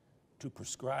efforts to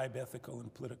prescribe ethical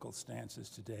and political stances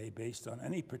today based on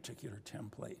any particular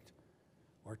template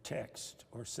or text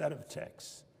or set of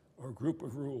texts or group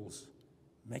of rules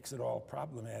makes it all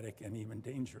problematic and even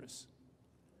dangerous.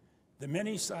 The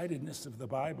many-sidedness of the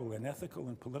Bible in ethical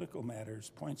and political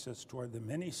matters points us toward the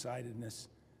many-sidedness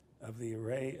of the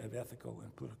array of ethical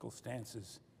and political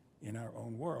stances in our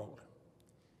own world.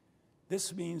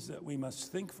 This means that we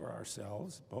must think for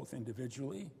ourselves, both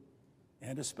individually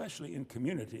and especially in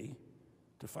community,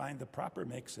 to find the proper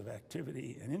mix of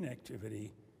activity and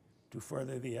inactivity to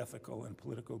further the ethical and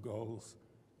political goals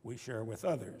we share with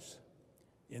others.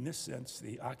 In this sense,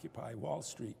 the Occupy Wall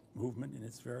Street movement in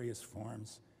its various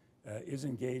forms is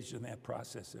engaged in that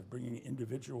process of bringing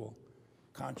individual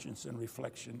conscience and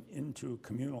reflection into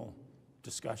communal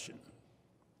discussion.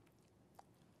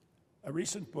 A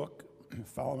recent book,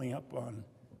 following up on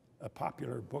a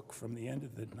popular book from the end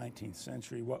of the 19th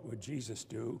century, What Would Jesus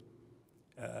Do?,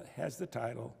 has the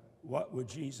title, What Would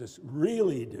Jesus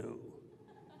Really Do?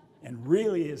 And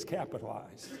really is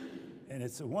capitalized. And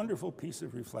it's a wonderful piece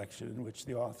of reflection in which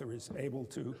the author is able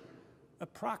to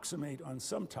approximate on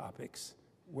some topics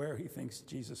where he thinks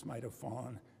Jesus might have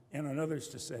fallen, and on others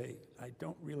to say, I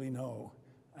don't really know,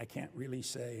 I can't really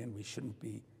say, and we shouldn't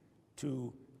be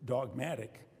too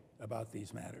dogmatic about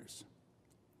these matters.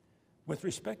 With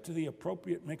respect to the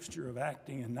appropriate mixture of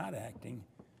acting and not acting,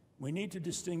 we need to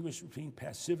distinguish between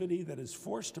passivity that is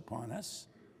forced upon us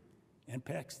and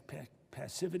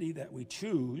passivity that we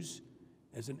choose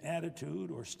as an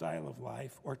attitude or style of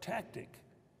life or tactic,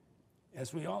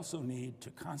 as we also need to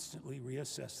constantly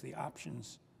reassess the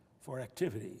options for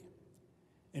activity.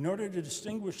 In order to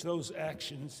distinguish those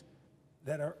actions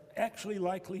that are actually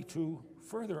likely to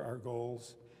further our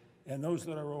goals and those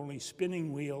that are only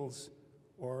spinning wheels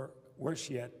or, worse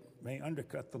yet, may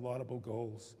undercut the laudable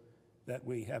goals that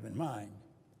we have in mind.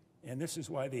 And this is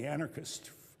why the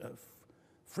anarchist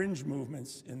fringe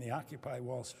movements in the Occupy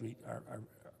Wall Street are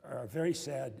a very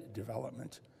sad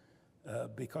development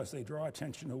because they draw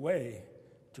attention away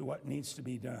to what needs to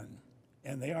be done.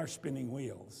 And they are spinning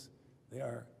wheels. They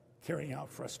are carrying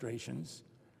out frustrations.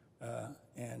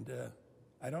 And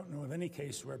I don't know of any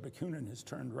case where Bakunin has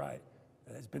turned right,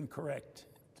 has been correct,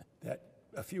 that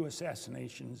a few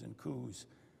assassinations and coups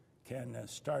can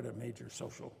start a major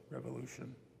social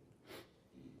revolution.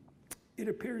 It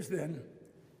appears then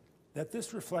that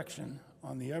this reflection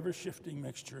on the ever-shifting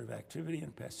mixture of activity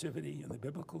and passivity in the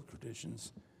biblical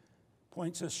traditions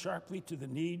points us sharply to the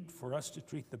need for us to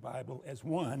treat the Bible as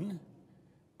one,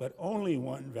 but only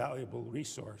one valuable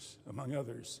resource among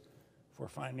others for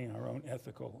finding our own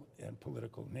ethical and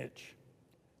political niche.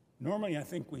 Normally, I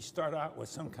think we start out with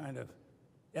some kind of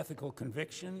ethical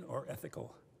conviction or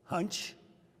ethical hunch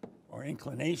or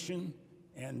inclination,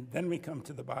 and then we come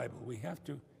to the Bible. We have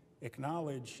to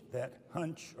acknowledge that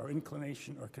hunch or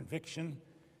inclination or conviction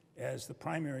as the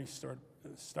primary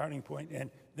starting point, and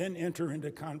then enter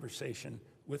into conversation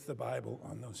with the Bible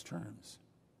on those terms.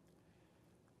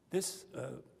 This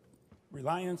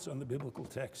reliance on the biblical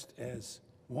text as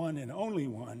one and only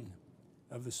one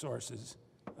of the sources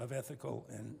of ethical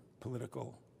and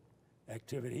political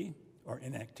activity or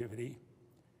inactivity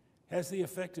has the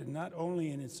effect of not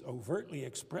only in its overtly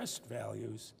expressed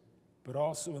values, but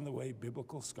also in the way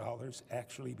biblical scholars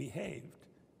actually behaved,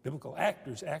 biblical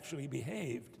actors actually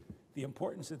behaved. The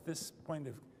importance at this point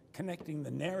of connecting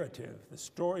the narrative, the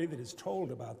story that is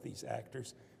told about these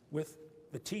actors, with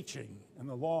the teaching and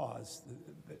the laws.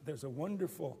 There's a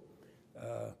wonderful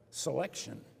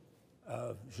selection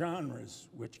of genres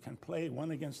which can play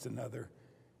one against another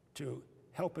to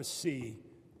help us see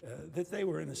that they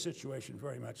were in a situation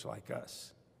very much like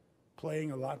us,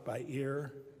 playing a lot by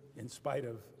ear in spite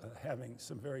of having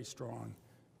some very strong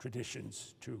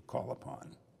traditions to call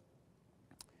upon.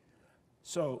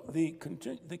 So the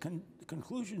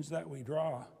conclusions that we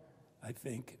draw, I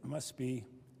think, must be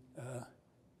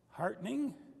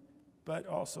heartening, but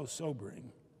also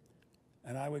sobering.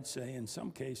 And I would say in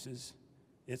some cases,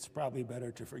 it's probably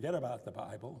better to forget about the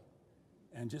Bible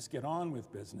and just get on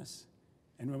with business.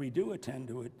 And when we do attend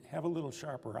to it, have a little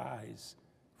sharper eyes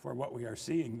for what we are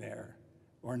seeing there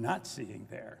or not seeing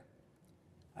there.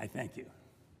 I thank you.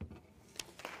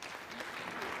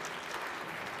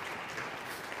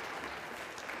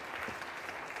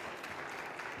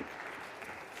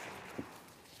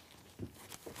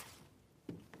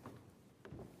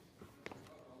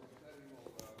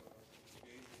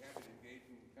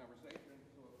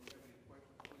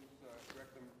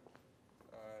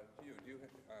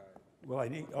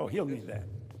 Well, he'll need that.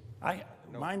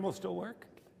 Mine will still work?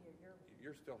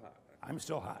 You're still hot. I'm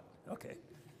still hot, okay.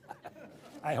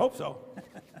 I hope so.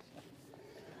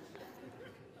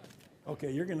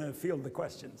 Okay, you're gonna field the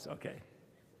questions, okay.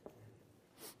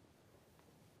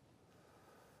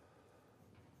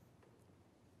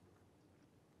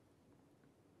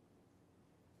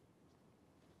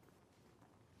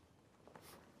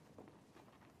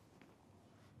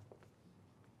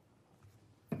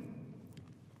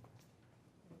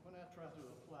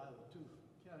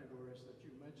 Categories that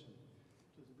you mentioned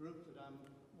to the group that I'm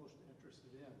most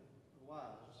interested in, the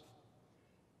wise,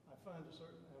 I find a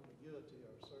certain ambiguity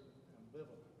or a certain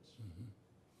ambivalence.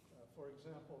 For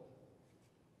example,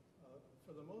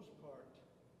 for the most part,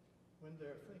 when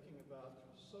they're thinking about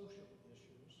social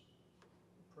issues,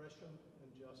 oppression and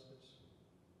justice,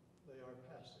 they are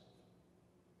passive.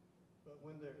 But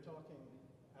when they're talking,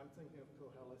 I'm thinking of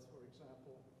Koheleth, for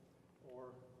example,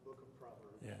 or the Book of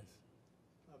Proverbs. Yes.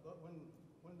 But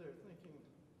when they're thinking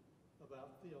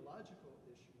about theological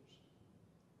issues,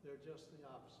 they're just the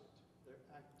opposite. They're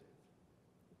active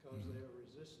because they are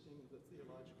resisting the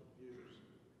theological views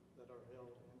that are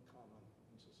held in common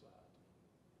in society.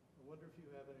 I wonder if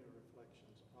you have any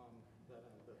reflections on that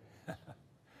ambivalence.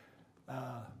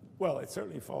 Well, it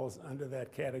certainly falls under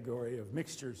that category of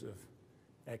mixtures of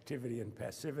activity and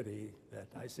passivity that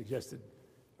I suggested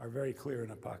are very clear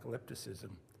in apocalypticism.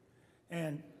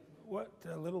 And what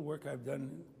little work I've done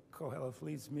in Koheleth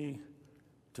leads me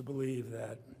to believe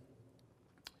that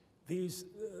these,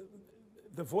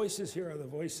 the voices here are the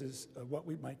voices of what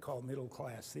we might call middle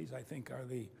class. These, I think, are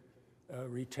the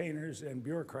retainers and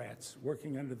bureaucrats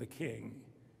working under the king,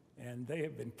 and they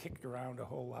have been kicked around a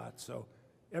whole lot. So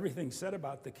everything said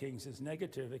about the kings is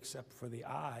negative except for the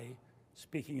I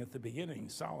speaking at the beginning.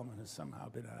 Solomon has somehow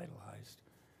been idolized.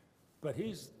 But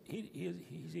he's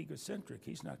egocentric.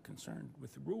 He's not concerned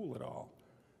with rule at all.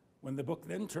 When the book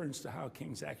then turns to how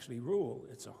kings actually rule,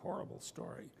 it's a horrible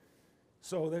story.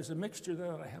 So there's a mixture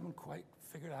there that I haven't quite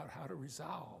figured out how to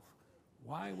resolve.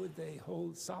 Why would they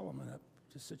hold Solomon up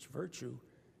to such virtue,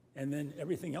 and then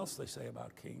everything else they say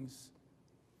about kings,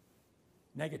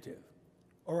 negative?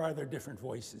 Or are there different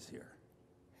voices here?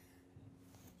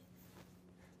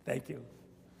 Thank you.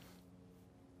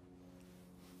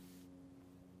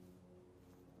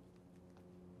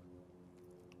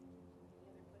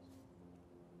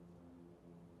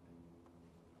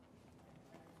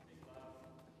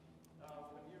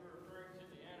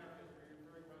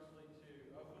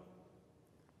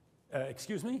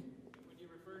 Excuse me? When you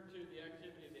referred to the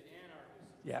activity of the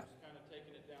anarchists, Yeah. just kind of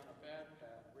taking it down a bad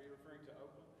path, were you referring to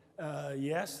Oakland?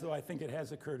 Yes, though I think it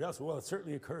has occurred elsewhere. Well, it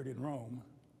certainly occurred in Rome.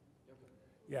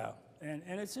 Yeah, and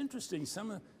it's interesting.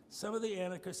 Some of the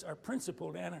anarchists are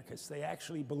principled anarchists. They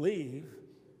actually believe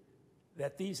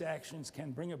that these actions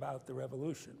can bring about the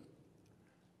revolution.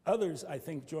 Others, I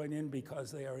think, join in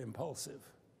because they are impulsive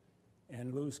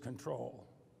and lose control.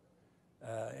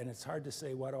 And it's hard to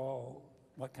say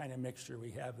what kind of mixture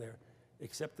we have there,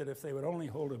 except that if they would only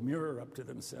hold a mirror up to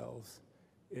themselves,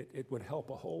 it would help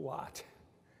a whole lot.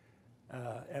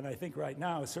 And I think right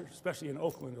now, especially in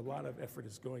Oakland, a lot of effort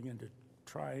is going into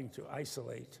trying to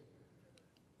isolate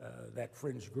that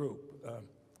fringe group.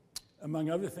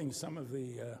 Among other things, some of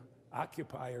the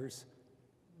occupiers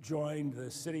joined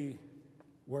the city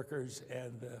workers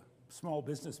and the small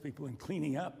business people in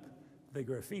cleaning up the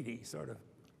graffiti, sort of,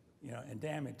 and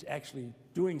damage, actually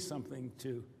doing something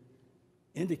to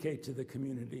indicate to the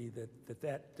community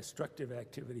that destructive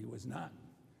activity was not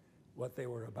what they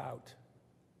were about.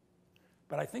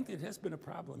 But I think it has been a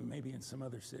problem maybe in some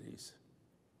other cities.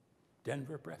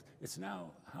 Denver, perhaps. It's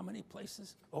now, how many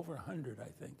places? Over 100,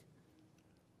 I think.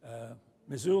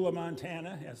 Missoula,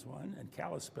 Montana has one, and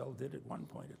Kalispell did at one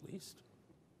point at least.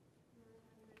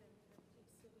 950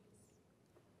 cities.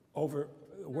 Over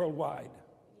worldwide.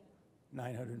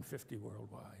 950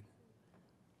 worldwide.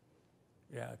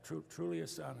 Yeah, truly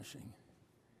astonishing.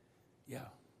 Yeah.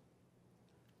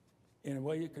 In a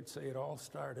way, you could say it all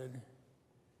started.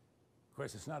 Of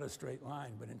course, it's not a straight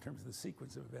line, but in terms of the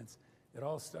sequence of events, it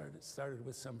all started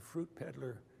with some fruit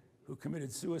peddler who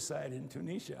committed suicide in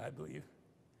Tunisia, I believe.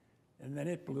 And then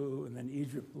it blew, and then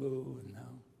Egypt blew, and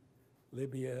now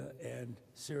Libya and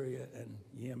Syria and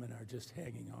Yemen are just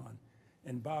hanging on.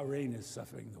 And Bahrain is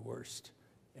suffering the worst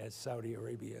as Saudi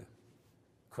Arabia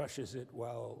crushes it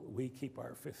while we keep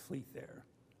our Fifth Fleet there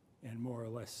and more or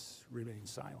less remain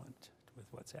silent with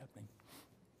what's happening.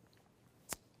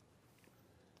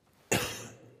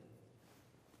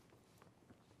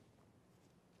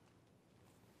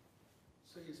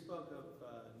 So you spoke of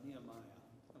Nehemiah,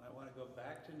 and I want to go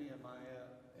back to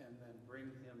Nehemiah and then bring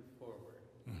him forward.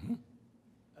 Mm-hmm.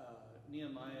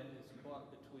 Nehemiah is caught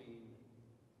between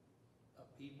a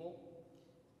people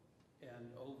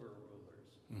and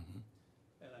overrulers. Mm-hmm.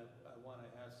 And I want to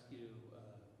ask you,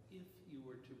 if you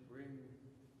were to bring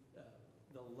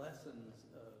the lessons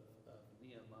of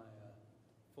Nehemiah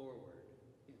forward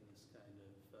in this kind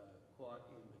of caught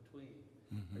in between,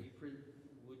 Mm-hmm.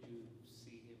 would you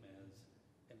see him as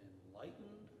an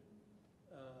enlightened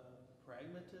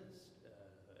pragmatist,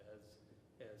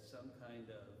 as some kind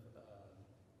of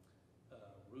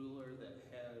ruler that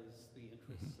has the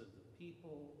interests of the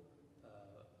people?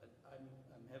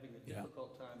 I'm having a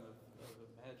difficult time of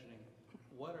imagining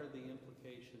what are the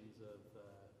implications of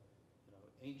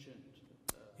ancient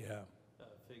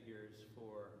figures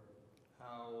for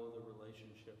how the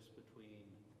relationships between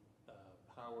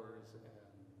powers and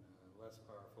less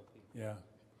powerful people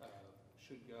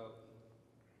should go,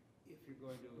 if you're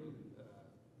going to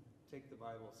take the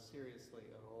Bible seriously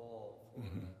at all for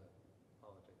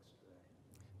politics today.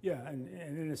 Yeah, and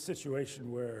in a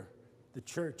situation where the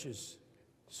church is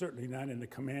certainly not in a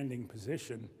commanding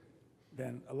position,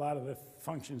 then a lot of the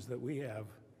functions that we have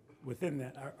within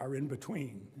that are in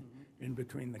between, in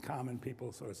between the common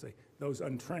people, so to say, those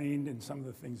untrained in some of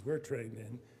the things we're trained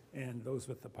in, and those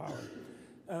with the power.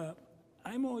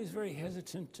 I'm always very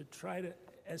hesitant to try to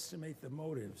estimate the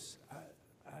motives.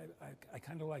 I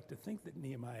kind of like to think that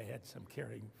Nehemiah had some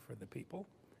caring for the people.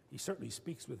 He certainly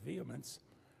speaks with vehemence,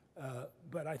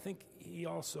 but I think he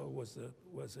also was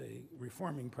a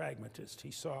reforming pragmatist.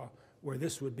 He saw where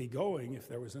this would be going if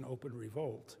there was an open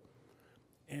revolt.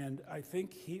 And I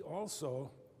think he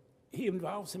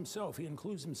involves himself, he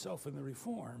includes himself in the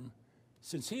reform,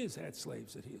 since he has had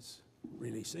slaves that he is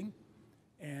releasing.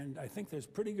 And I think there's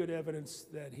pretty good evidence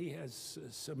that he has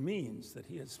some means, that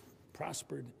he has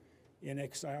prospered in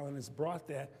exile and has brought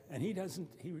that. And he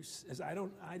says,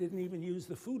 I didn't even use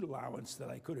the food allowance that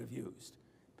I could have used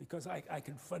because I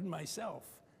could fund myself.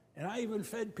 And I even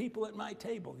fed people at my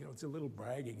table. It's a little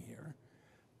bragging here.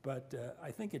 But I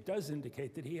think it does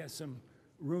indicate that he has some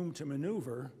room to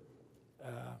maneuver.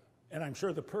 And I'm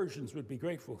sure the Persians would be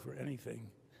grateful for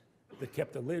anything that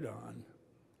kept a lid on.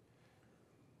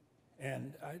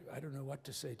 And I don't know what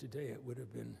to say today. It would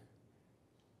have been,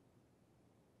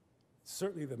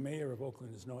 certainly the mayor of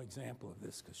Oakland is no example of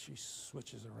this because she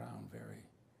switches around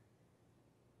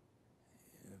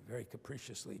very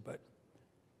capriciously. But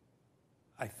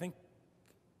I think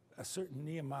a certain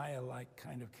Nehemiah-like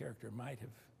kind of character might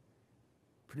have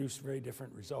produced very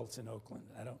different results in Oakland.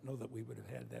 I don't know that we would have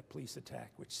had that police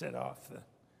attack, which set off the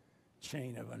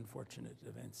chain of unfortunate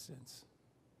events since.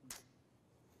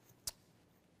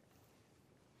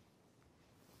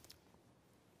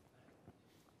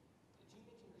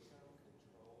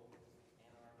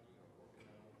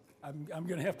 I'm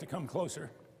going to have to come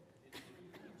closer. Did you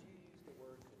use the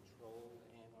word controlled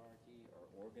anarchy or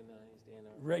organized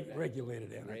anarchy?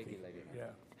 Regulated anarchy. Regulated. Yeah.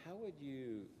 How would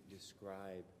you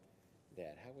describe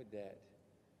that? How would that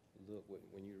look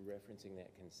when you're referencing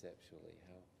that conceptually?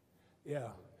 How? Yeah.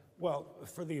 Well,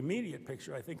 for the immediate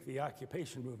picture, I think the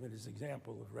occupation movement is an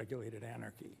example of regulated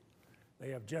anarchy. They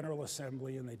have General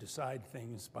Assembly and they decide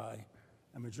things by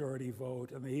a majority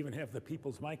vote, and they even have the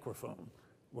people's microphone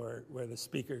where the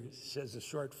speaker says a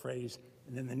short phrase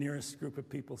and then the nearest group of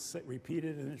people repeat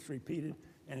it, and it's repeated,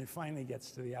 and it finally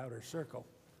gets to the outer circle.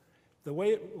 The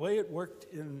way it worked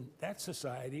in that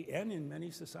society and in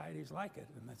many societies like it,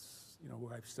 and that's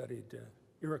where I've studied the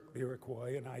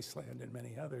Iroquois and Iceland and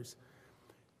many others,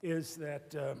 is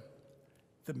that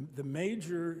the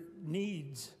major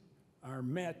needs are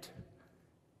met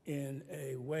in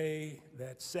a way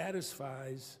that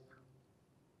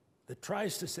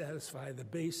tries to satisfy the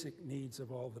basic needs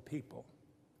of all the people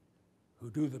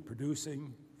who do the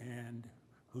producing and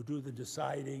who do the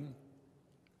deciding.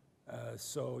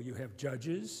 So you have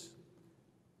judges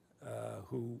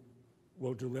who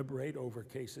will deliberate over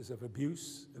cases of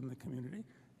abuse in the community.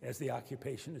 As the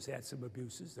occupation has had some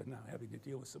abuses, they're now having to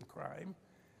deal with some crime.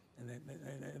 And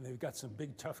they've got some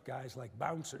big tough guys like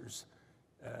bouncers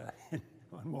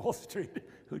on Wall Street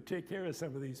who take care of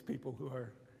some of these people who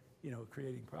are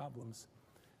creating problems.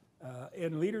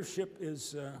 And leadership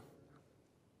is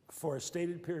for a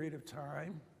stated period of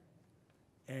time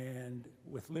and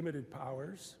with limited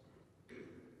powers,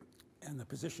 and the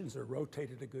positions are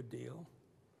rotated a good deal.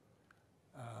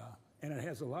 And it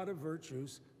has a lot of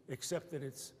virtues, except that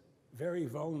it's very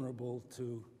vulnerable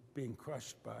to being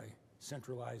crushed by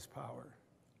centralized power.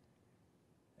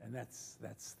 And that's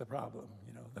the problem.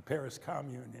 The Paris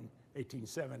Commune in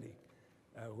 1870,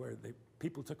 where the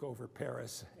people took over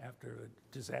Paris after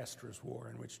a disastrous war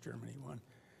in which Germany won.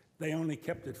 They only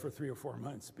kept it for 3 or 4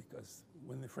 months because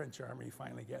when the French army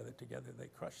finally gathered together, they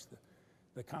crushed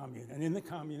the commune. And in the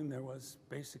commune, there was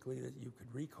basically that you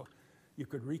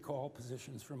could recall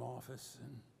positions from office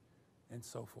and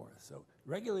so forth. So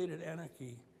regulated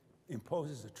anarchy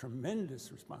imposes a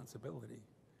tremendous responsibility.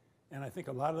 And I think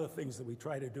a lot of the things that we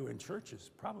try to do in churches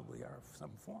probably are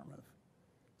some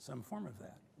form of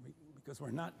that. Because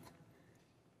we're not,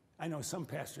 I know some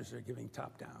pastors are giving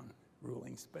top-down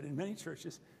rulings, but in many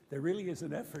churches, there really is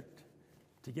an effort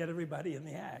to get everybody in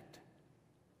the act.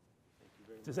 Thank you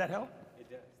very much. Does that help? It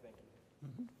does, thank you.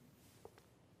 Mm-hmm.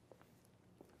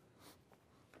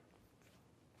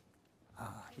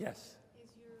 Yes.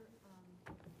 Is your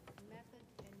method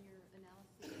and your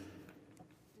analysis,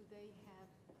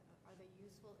 are they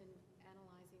useful in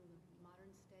analyzing the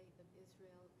modern state of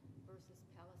Israel versus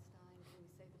Palestine? When we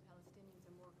say the Palestinians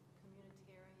are more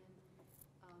communitarian,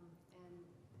 and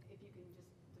if you can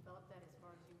just develop that as far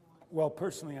as you want. Well,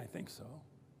 personally, I think so.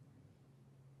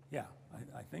 Yeah,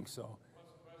 I think so.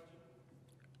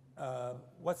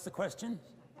 What's the question?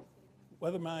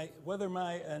 Whether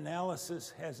my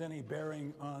analysis has any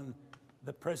bearing on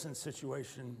the present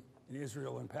situation in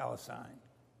Israel and Palestine.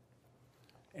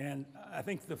 And I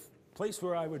think the place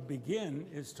where I would begin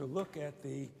is to look at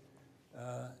the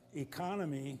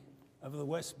economy of the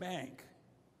West Bank.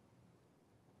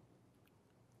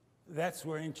 That's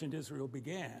where ancient Israel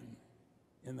began,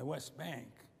 in the West Bank.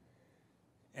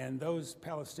 And those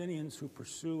Palestinians who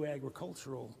pursue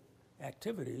agricultural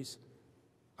activities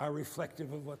are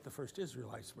reflective of what the first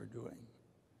Israelites were doing.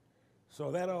 So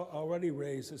that already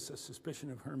raises a suspicion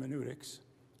of hermeneutics.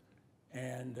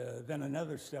 And then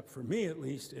another step, for me at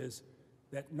least, is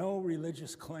that no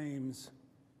religious claims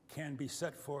can be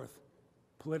set forth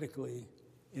politically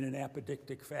in an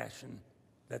apodictic fashion,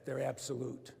 that they're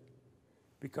absolute,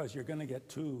 because you're going to get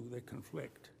two that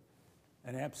conflict: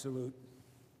 an absolute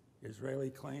Israeli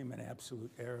claim, an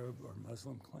absolute Arab or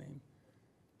Muslim claim.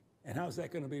 And how's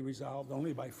that going to be resolved?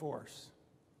 Only by force.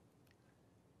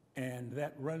 And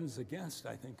that runs against,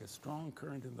 I think, a strong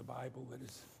current in the Bible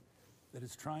that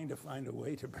is trying to find a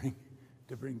way to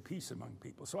bring peace among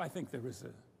people. So I think there is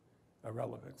a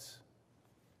relevance,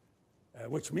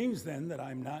 which means then that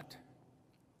I'm not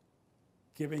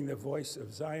giving the voice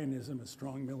of Zionism a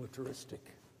strong militaristic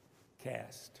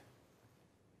cast,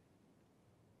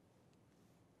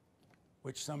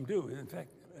 which some do. In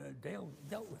fact, Dale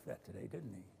dealt with that today,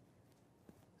 didn't he?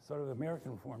 Sort of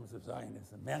American forms of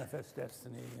Zionism, manifest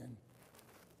destiny and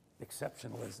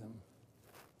exceptionalism.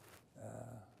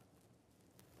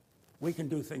 We can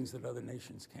do things that other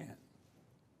nations can't.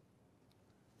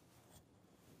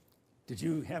 Did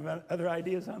you have other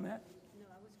ideas on that? No,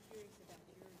 I was curious about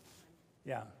your time.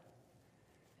 Yeah.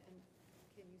 And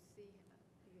can you see,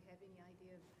 do you have any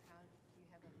idea of how, do you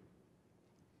have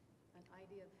an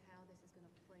idea of how this is going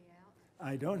to play out?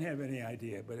 I don't have any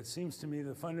idea, but it seems to me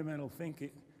the fundamental thing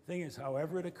is,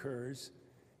 however it occurs,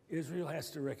 Israel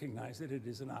has to recognize that it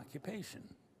is an occupation.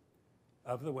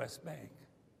 of the West Bank.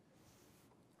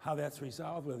 How that's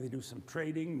resolved, whether they do some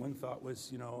trading. One thought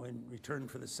was, you know, in return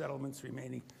for the settlements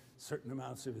remaining, certain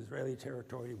amounts of Israeli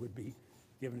territory would be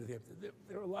given to them.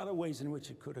 There are a lot of ways in which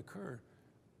it could occur.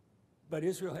 But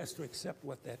Israel has to accept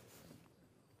what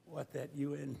that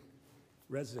UN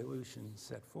resolution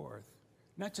set forth.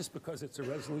 Not just because it's a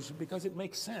resolution, because it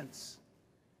makes sense.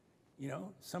 You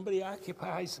know, somebody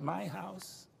occupies my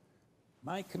house,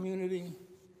 my community.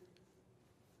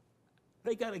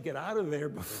 They got to get out of there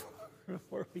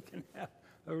before we can have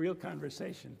a real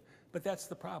conversation. But that's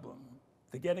the problem.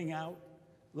 The getting out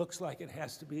looks like it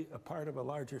has to be a part of a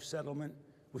larger settlement,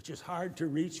 which is hard to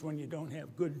reach when you don't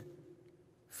have good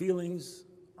feelings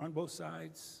on both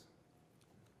sides.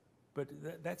 But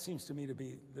that seems to me to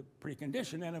be the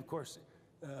precondition. And of course,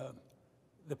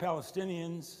 the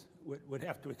Palestinians would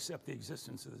have to accept the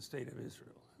existence of the state of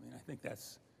Israel. I mean, I think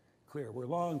that's clear. We're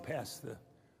long past the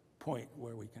point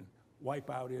where we can wipe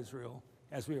out Israel,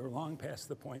 as we are long past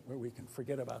the point where we can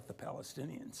forget about the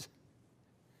Palestinians.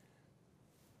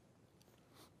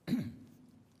 My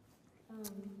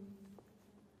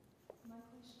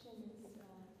question is,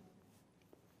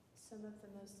 some of the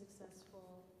most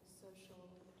successful social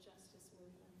justice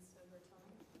movements over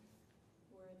time,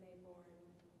 were they born,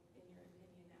 in your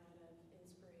opinion, out of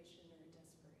inspiration or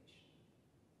desperation?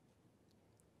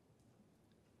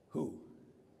 Who?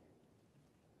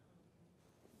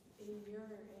 With your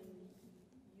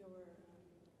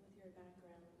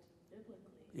background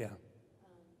biblically. Yeah.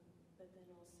 But then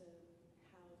also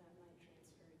how that might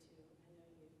transfer to, I know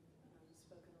you've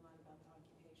spoken a lot about the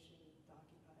occupation, the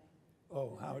Occupy.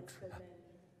 Oh, how it. But then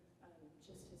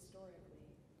just historically,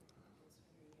 just for your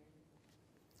experience.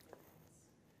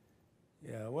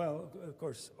 Yeah, well, of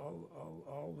course,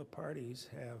 all the parties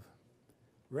have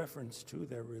reference to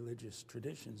their religious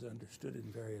traditions understood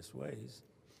in various ways.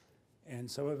 And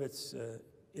some of it's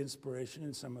inspiration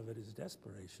and some of it is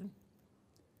desperation.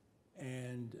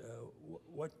 And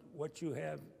what you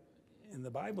have in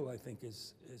the Bible, I think,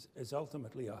 is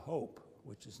ultimately a hope,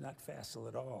 which is not facile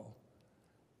at all,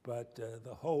 but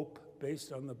the hope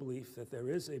based on the belief that there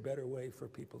is a better way for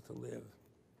people to live,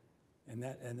 and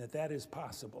that is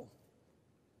possible,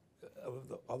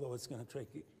 although it's going to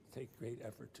take great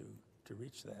effort to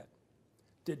reach that.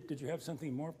 Did you have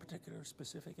something more particular,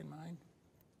 specific in mind?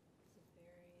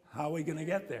 How are we going to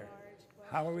get there?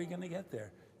 How are we going to get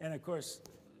there? And of course,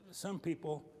 some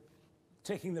people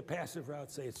taking the passive route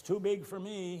say, it's too big for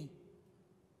me.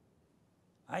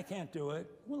 I can't do it.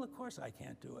 Well, of course I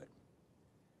can't do it.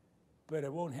 But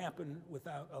it won't happen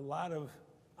without a lot of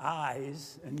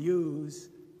I's and U's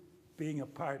being a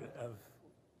part of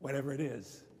whatever it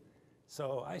is.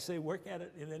 So I say work at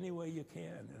it in any way you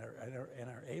can and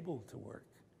are able to work.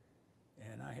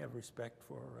 And I have respect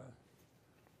for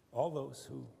all those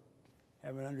who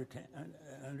have an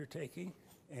undertaking,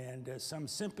 and some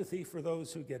sympathy for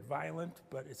those who get violent,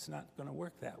 but it's not going to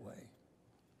work that way.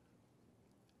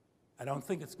 I don't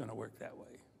think it's going to work that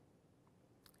way.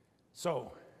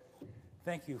 So,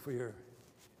 thank you for your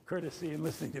courtesy in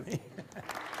listening to me.